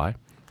guess why?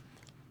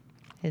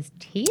 His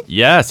teeth?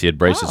 Yes, he had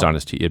braces on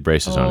his teeth. He had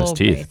braces on his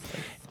teeth,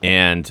 braces.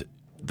 and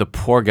the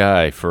poor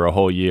guy for a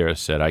whole year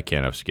said, "I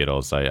can't have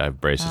Skittles. I have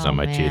braces on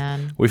my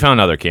man. teeth." We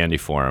found other candy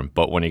for him,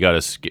 but when he got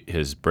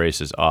his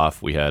braces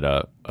off, we had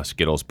a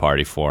Skittles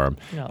party for him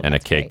Oh, and a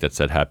that's cake great. that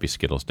said "Happy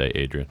Skittles Day,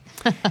 Adrian."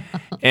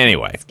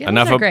 Anyway,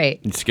 Skittles are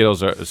great.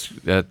 Skittles are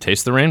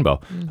taste the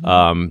rainbow.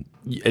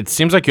 It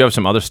seems like you have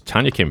some other.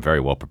 Tanya came very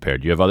well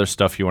prepared. You have other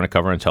stuff you want to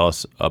cover and tell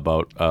us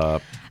about.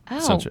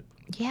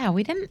 Yeah,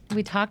 we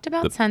talked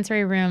about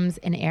sensory rooms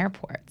in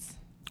airports.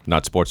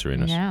 Not sports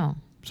arenas. No.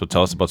 So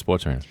tell us about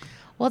sports arenas.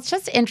 Well, it's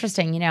just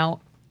interesting.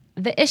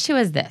 The issue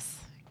is this.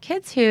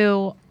 Kids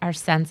who are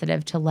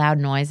sensitive to loud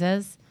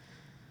noises,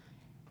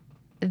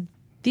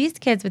 these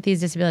kids with these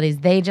disabilities,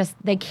 they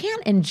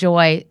can't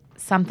enjoy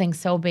something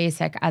so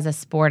basic as a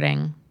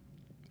sporting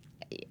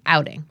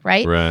outing,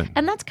 right? Right.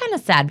 And that's kind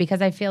of sad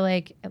because I feel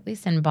like, at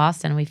least in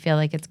Boston, we feel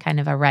like it's kind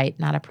of a right,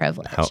 not a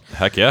privilege.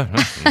 Heck yeah.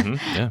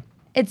 Yeah.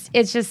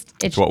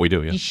 It's what we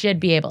do, yeah. You should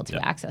be able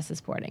to access a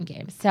sporting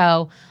game.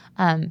 So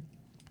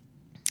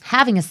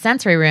having a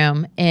sensory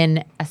room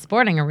in a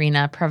sporting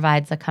arena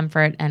provides a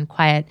comfort and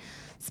quiet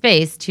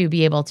space to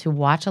be able to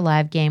watch a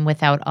live game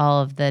without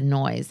all of the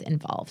noise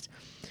involved.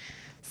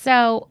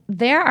 So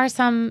there are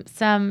some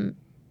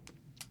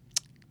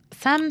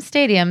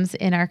stadiums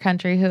in our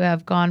country who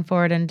have gone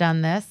forward and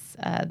done this.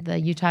 The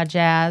Utah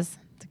Jazz,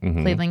 the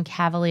Cleveland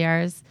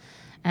Cavaliers,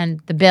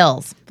 and the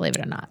Bills, believe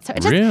it or not. So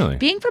it just, Really?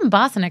 being from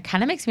Boston, it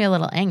kind of makes me a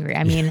little angry.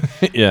 I mean,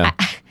 Yeah.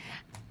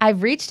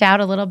 I've reached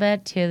out a little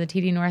bit to the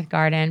TD North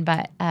Garden,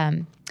 but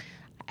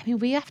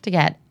we have to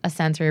get a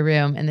sensory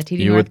room in the TD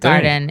You North would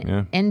think, Garden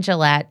yeah. in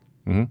Gillette.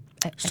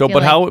 So,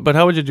 but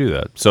how would you do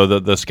that? So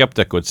the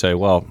skeptic would say,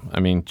 well,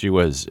 I mean, gee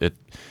whiz,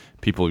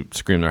 people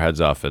scream their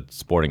heads off at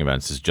sporting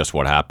events is just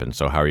what happens.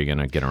 So how are you going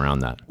to get around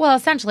that? Well,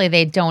 essentially,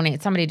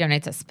 somebody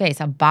donates a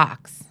space, a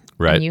box.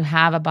 Right. And you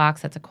have a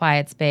box that's a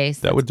quiet space.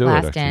 That would do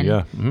it, actually,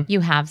 yeah. Mm-hmm.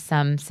 You have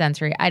some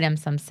sensory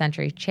items, some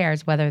sensory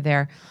chairs, whether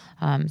they're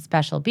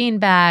special bean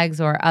bags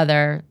or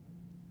other,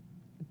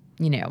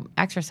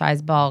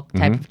 exercise ball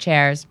type of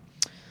chairs.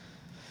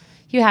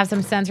 You have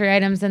some sensory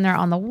items in there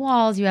on the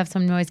walls. You have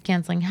some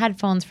noise-canceling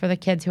headphones for the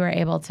kids who are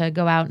able to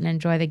go out and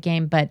enjoy the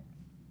game, but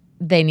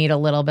they need a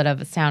little bit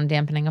of a sound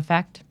dampening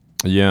effect.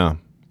 Yeah.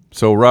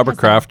 So Robert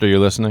Kraft, are you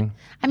listening?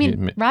 I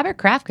mean, Robert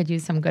Kraft could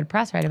use some good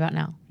press right about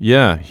now.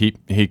 Yeah, he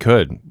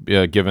could,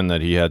 given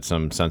that he had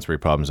some sensory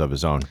problems of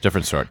his own,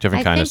 different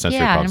kind of sensory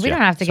yeah, problems. And we don't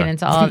have to get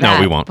into all of No,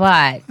 that. we won't.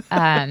 But,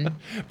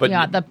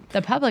 But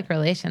the public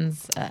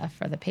relations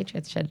for the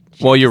Patriots should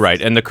well, you're right.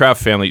 And the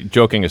Kraft family,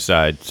 joking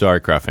aside, sorry,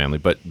 Kraft family,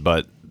 but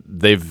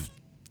they've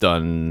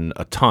done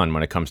a ton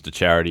when it comes to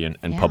charity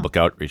and public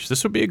outreach.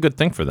 This would be a good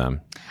thing for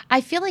them. I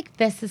feel like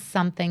this is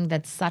something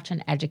that's such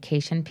an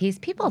education piece.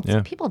 People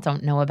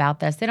don't know about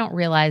this. They don't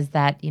realize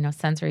that,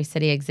 Sensory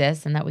City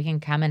exists and that we can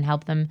come and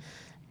help them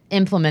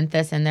implement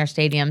this in their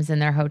stadiums and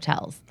their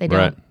hotels. They don't.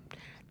 Right.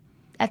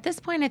 At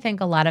this point, I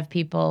think a lot of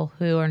people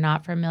who are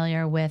not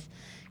familiar with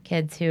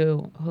kids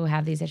who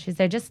have these issues,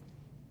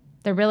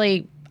 they're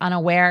really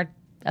unaware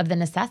of the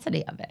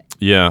necessity of it.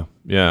 Yeah,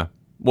 yeah.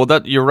 Well,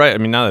 you're right. I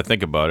mean, now that I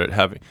think about it,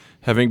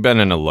 having been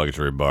in a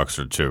luxury box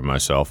or two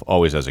myself,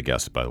 always as a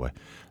guest, by the way,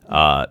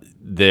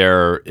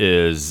 there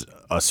is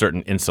a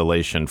certain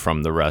insulation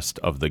from the rest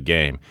of the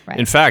game. Right.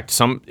 In fact,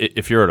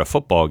 if you're at a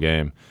football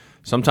game,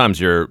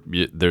 sometimes you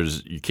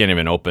can't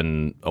even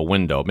open a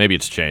window. Maybe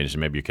it's changed.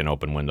 Maybe you can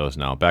open windows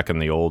now. Back in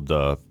the old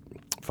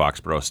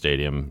Foxborough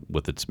Stadium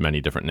with its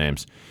many different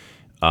names,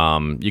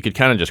 you could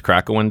kind of just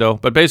crack a window.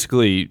 But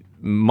basically,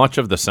 much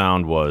of the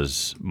sound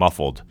was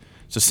muffled.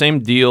 It's the same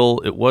deal.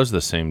 It was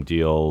the same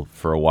deal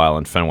for a while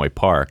in Fenway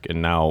Park,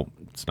 and now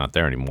it's not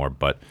there anymore.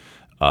 But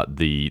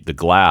the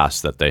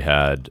glass that they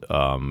had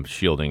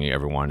shielding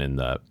everyone in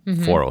the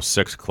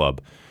 406 Club.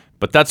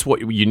 But that's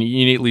what you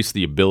need, at least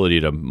the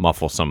ability to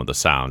muffle some of the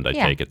sound. I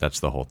take it.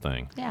 That's the whole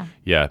thing. Yeah.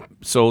 Yeah.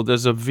 So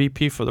there's a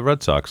VP for the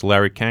Red Sox,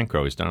 Larry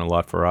Cancro. He's done a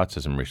lot for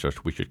autism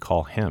research. We should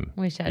call him.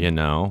 We should. And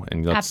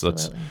let's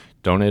Absolutely.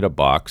 donate a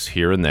box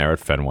here and there at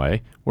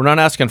Fenway. We're not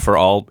asking for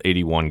all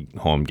 81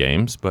 home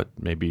games, but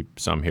maybe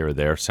some here or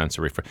there,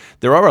 sensory.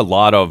 There are a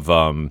lot of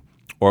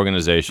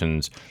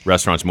organizations,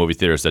 restaurants, movie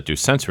theaters that do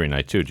sensory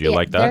night too. Do you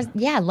like that?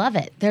 Yeah, I love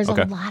it. There's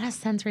Okay. a lot of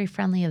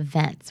sensory-friendly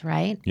events,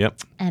 right? Yep.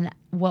 And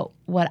what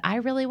I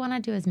really want to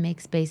do is make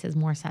spaces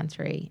more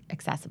sensory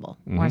accessible,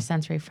 more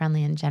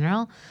sensory-friendly in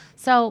general.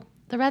 So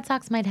the Red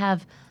Sox might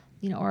have,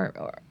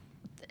 or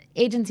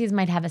agencies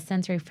might have a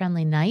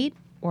sensory-friendly night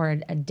or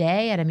a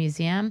day at a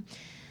museum.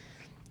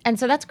 And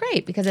so that's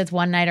great because it's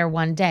one night or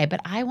one day.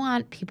 But I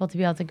want people to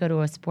be able to go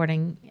to a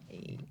sporting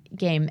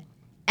game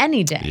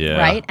any day,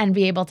 right? And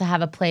be able to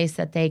have a place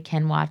that they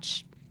can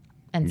watch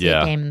and see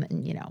a game,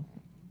 and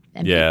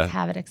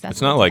have it accessible.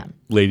 It's not like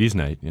ladies'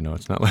 night,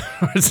 It's not like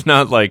it's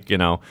not like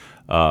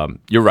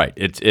You're right.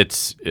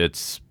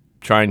 It's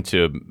trying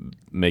to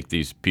make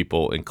these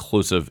people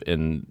inclusive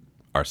in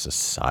our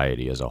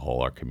society as a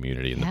whole, our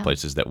community, and the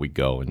places that we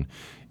go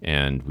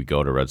and we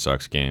go to Red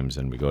Sox games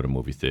and we go to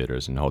movie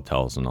theaters and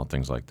hotels and all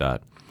things like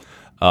that.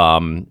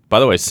 By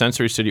the way,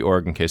 Sensory City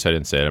Org, in case I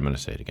didn't say it, I'm going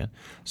to say it again.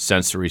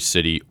 Sensory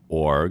City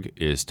Org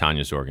is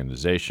Tanya's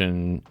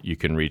organization. You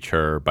can reach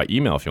her by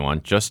email if you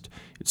want. It's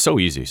so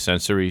easy,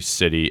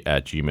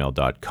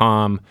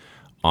 sensorycity@gmail.com.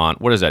 On,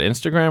 what is that,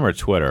 Instagram or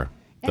Twitter?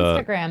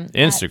 Instagram.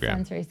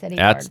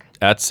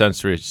 At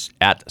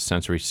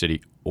Sensory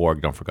City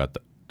Org. Don't forget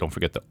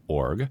the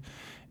org.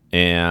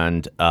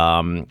 And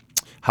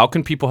how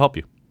can people help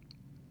you?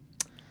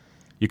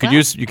 You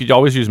could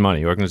always use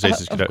money.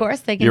 Organizations Of could.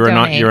 course they can You're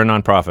donate. You're a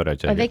nonprofit, I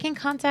tell Or you. they can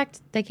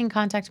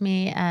contact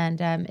me,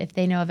 and if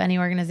they know of any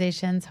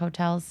organizations,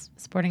 hotels,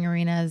 sporting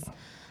arenas,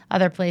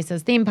 other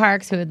places, theme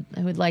parks who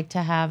would like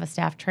to have a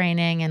staff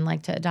training and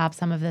like to adopt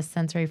some of this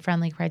sensory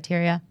friendly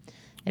criteria,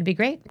 it'd be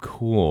great.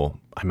 Cool.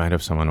 I might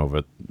have someone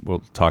over.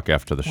 We'll talk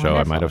after the show. I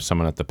Wonderful. might have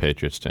someone at the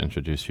Patriots to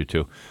introduce you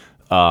to.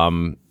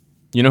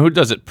 You know who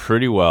does it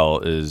pretty well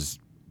is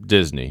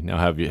Disney. Now,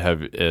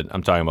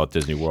 I'm talking about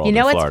Disney World. You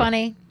know in what's Florida.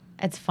 funny?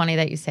 It's funny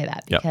that you say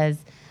that Yep. because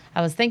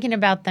I was thinking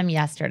about them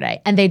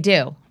yesterday, and they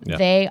do. Yeah.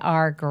 They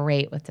are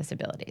great with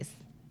disabilities.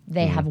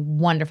 They have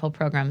wonderful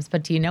programs,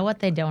 but do you know what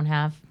they don't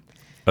have?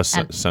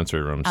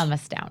 Sensory rooms. I'm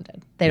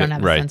astounded. They don't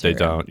have a right. sensory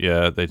They room. don't.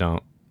 Yeah, they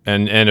don't.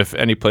 And if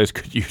any place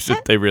could use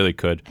it, they really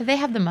could. They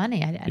have the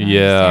money. I don't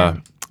Yeah.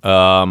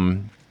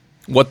 understand.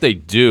 What they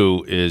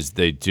do is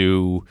they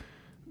do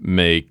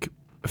make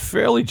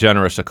fairly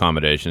generous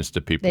accommodations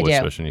to people They with do.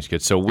 special needs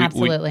kids. So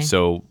Absolutely.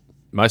 so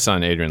my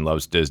son Adrian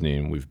loves Disney,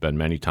 and we've been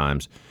many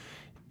times.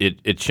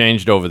 It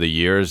changed over the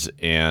years,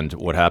 and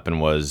what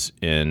happened was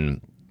in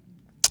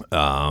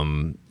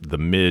the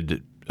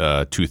mid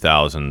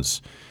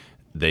 2000s,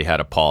 they had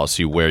a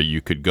policy where you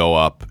could go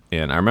up,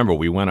 and I remember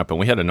we went up, and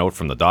we had a note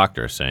from the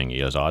doctor saying he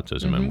has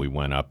autism, and we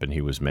went up, and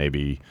he was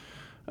maybe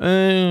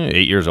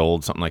 8 years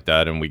old, something like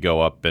that, and we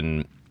go up,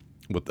 and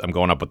I'm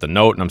going up with the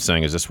note, and I'm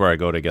saying, is this where I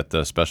go to get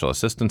the special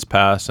assistance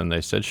pass? And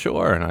they said,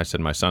 sure. And I said,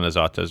 my son has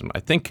autism.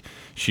 I think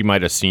she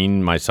might have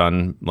seen my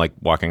son like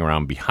walking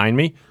around behind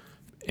me.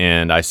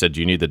 And I said, do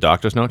you need the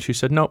doctor's note? She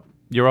said, nope,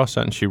 you're all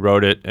set. And she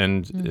wrote it,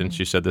 and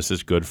she said, this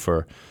is good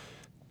for,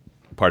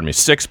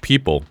 6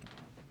 people.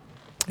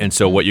 And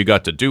so what you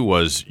got to do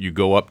was you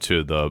go up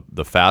to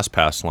the fast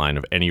pass line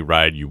of any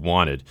ride you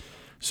wanted.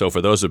 So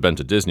for those who've been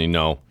to Disney,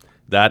 know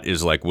that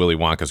is like Willy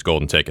Wonka's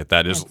golden ticket.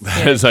 That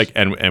is like,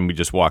 and we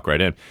just walk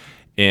right in.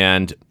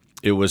 And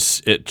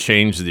it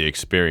changed the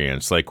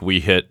experience. Like we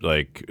hit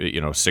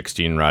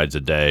 16 rides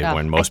a day Oh,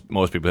 when most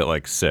people hit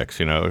like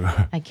 6,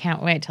 I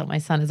can't wait till my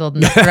son is old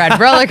enough to ride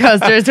roller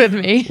coasters with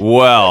me.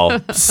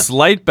 Well,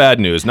 slight bad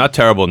news, not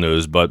terrible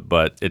news, but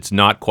it's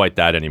not quite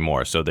that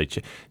anymore. So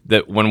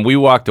that when we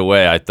walked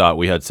away, I thought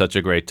we had such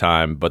a great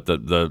time, but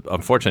the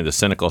unfortunately the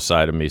cynical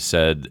side of me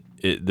said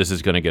this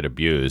is going to get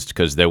abused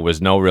because there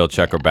was no real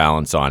check or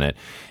balance on it.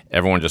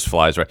 Everyone just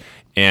flies right.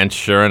 And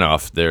sure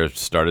enough,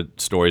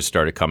 stories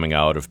started coming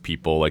out of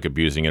people like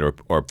abusing it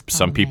or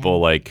some people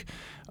like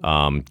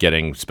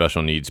getting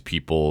special needs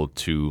people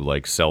to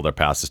like sell their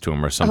passes to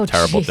them or some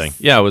terrible geez. thing.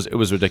 Yeah, it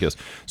was ridiculous.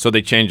 So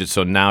they changed it.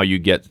 So now you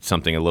get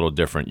something a little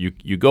different.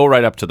 You go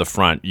right up to the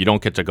front. You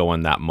don't get to go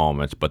in that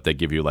moment, but they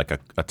give you like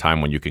a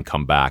time when you can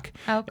come back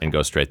and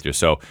go straight through.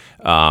 So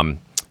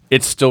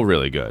it's still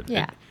really good.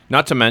 Yeah.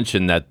 Not to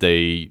mention that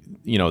they,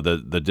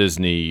 the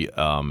Disney,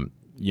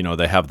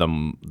 they have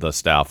the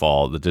staff,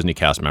 all the Disney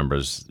cast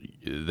members,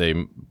 they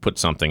put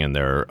something in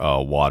their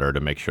water to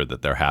make sure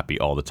that they're happy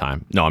all the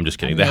time. No, I'm just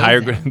kidding.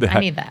 Amazing. I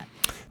need that.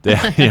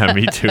 Yeah,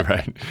 me too,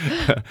 right?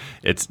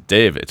 It's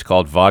Dave. It's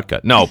called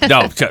vodka. No.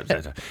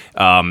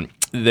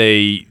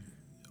 They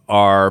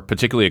are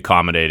particularly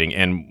accommodating,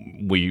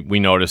 and we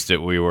noticed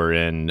it. We were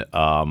in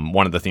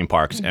one of the theme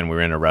parks, and we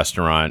were in a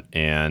restaurant,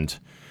 and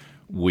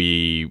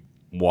we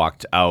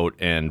walked out,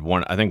 and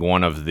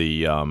one of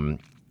the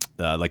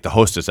the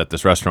hostess at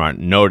this restaurant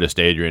noticed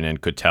Adrian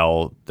and could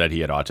tell that he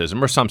had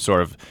autism or some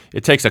sort of.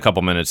 It takes a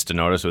couple minutes to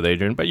notice with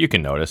Adrian, but you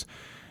can notice.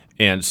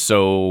 And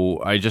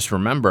so I just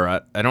remember, I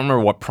don't remember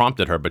what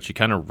prompted her, but she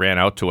kind of ran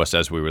out to us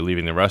as we were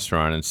leaving the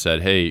restaurant and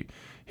said, hey,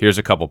 here's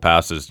a couple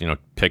passes,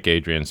 pick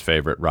Adrian's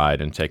favorite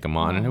ride and take him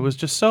on. And it was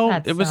just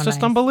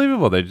That's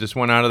unbelievable. They just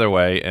went out of their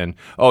way. And,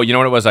 oh, you know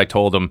what it was? I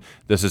told them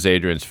this is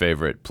Adrian's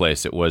favorite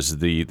place. It was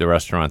the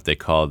restaurant they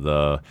call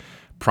the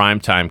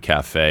Primetime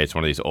Cafe. It's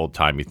one of these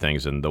old-timey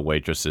things, and the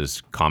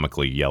waitresses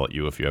comically yell at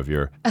you if you have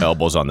your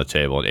elbows on the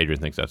table. And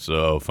Adrian thinks that's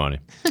so funny.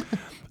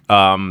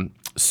 And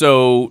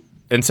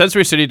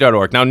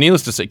sensorycity.org. Now,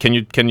 needless to say, can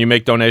you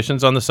make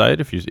donations on the site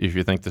if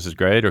you think this is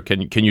great, or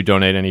can you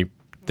donate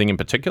anything in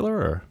particular?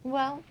 Or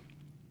Well,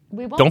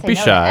 we won't Don't say be no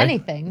to shy.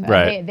 anything.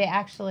 Right. They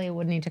actually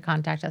would need to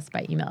contact us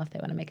by email if they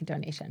want to make a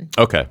donation.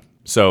 okay,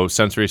 so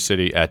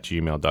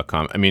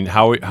sensorycity@gmail.com. I mean,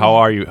 how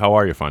are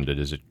you funded?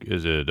 Is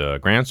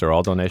it grants or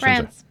all donations?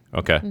 Grants.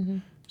 Okay,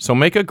 so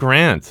make a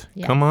grant.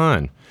 Yeah. Come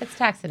on. It's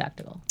tax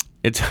deductible.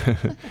 It's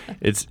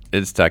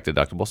it's tax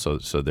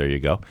deductible. So there you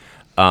go.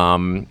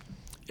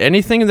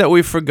 Anything that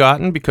we've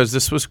forgotten, because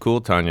this was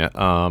cool, Tanya.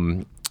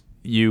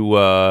 You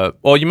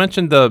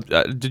mentioned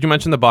did you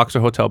mention the Boxer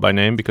Hotel by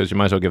name? Because you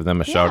might as well give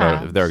them a shout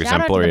out if they're Shout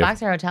exemplary. out to the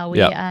Boxer Hotel.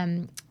 Yeah.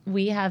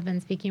 We have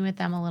been speaking with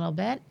them a little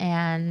bit,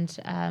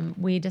 and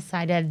we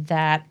decided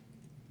that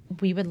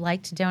we would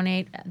like to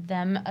donate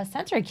them a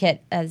sensory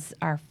kit as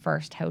our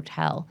first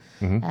hotel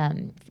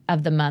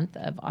of the month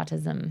of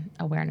Autism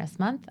Awareness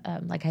Month.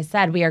 Like I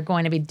said, we are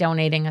going to be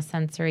donating a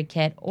sensory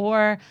kit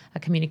or a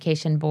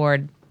communication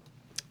board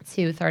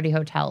to 30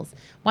 hotels,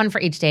 one for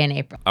each day in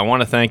April. I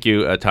want to thank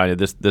you, Tanya.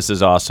 This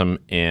is awesome.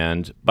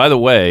 And by the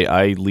way,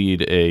 I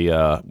lead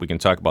we can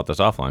talk about this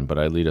offline, but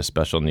I lead a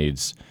special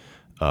needs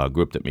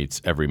group that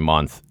meets every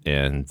month.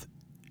 And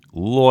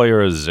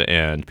lawyers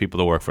and people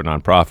that work for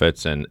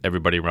nonprofits and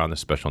everybody around the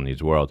special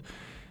needs world.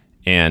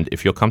 And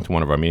if you'll come to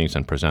one of our meetings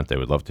and present, they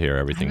would love to hear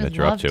everything that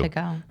you're up to. I would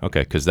love to go.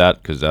 Okay, because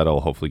that'll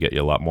hopefully get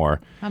you a lot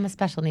more. I'm a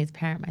special needs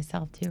parent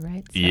myself too,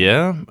 right? So.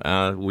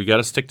 Yeah, we got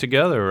to stick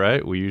together,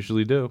 right? We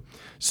usually do.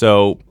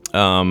 So,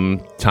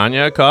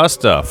 Tanya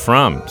Acosta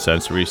from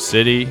Sensory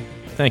City,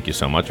 thank you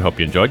so much. I hope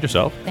you enjoyed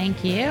yourself.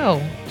 Thank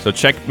you. So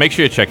make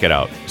sure you check it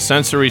out.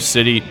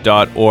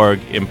 sensorycity.org,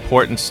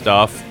 important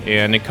stuff.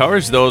 And it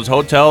covers those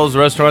hotels,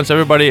 restaurants,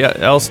 everybody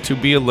else to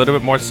be a little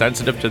bit more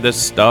sensitive to this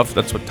stuff.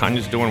 That's what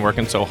Tanya's doing,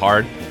 working so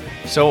hard.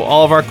 So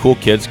all of our cool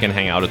kids can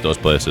hang out at those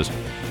places.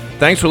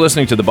 Thanks for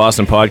listening to the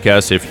Boston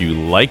Podcast. If you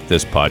like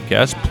this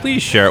podcast,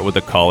 please share it with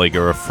a colleague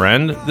or a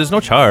friend. There's no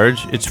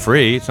charge. It's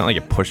free. It's not like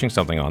you're pushing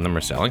something on them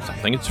or selling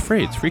something. It's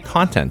free. It's free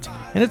content.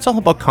 And it's all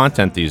about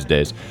content these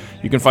days.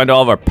 You can find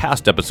all of our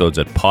past episodes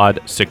at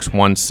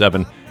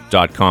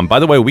pod617.com. By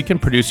the way, we can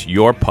produce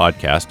your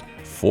podcast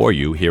for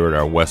you here at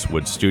our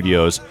Westwood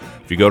studios.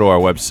 If you go to our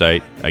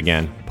website,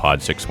 again,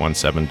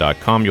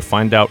 pod617.com, you'll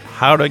find out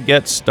how to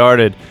get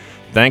started.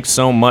 Thanks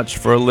so much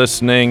for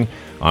listening.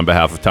 On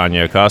behalf of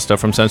Tanya Acosta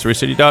from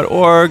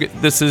sensorycity.org,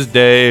 this is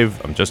Dave.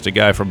 I'm just a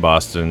guy from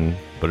Boston,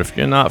 but if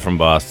you're not from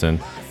Boston,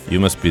 you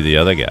must be the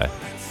other guy.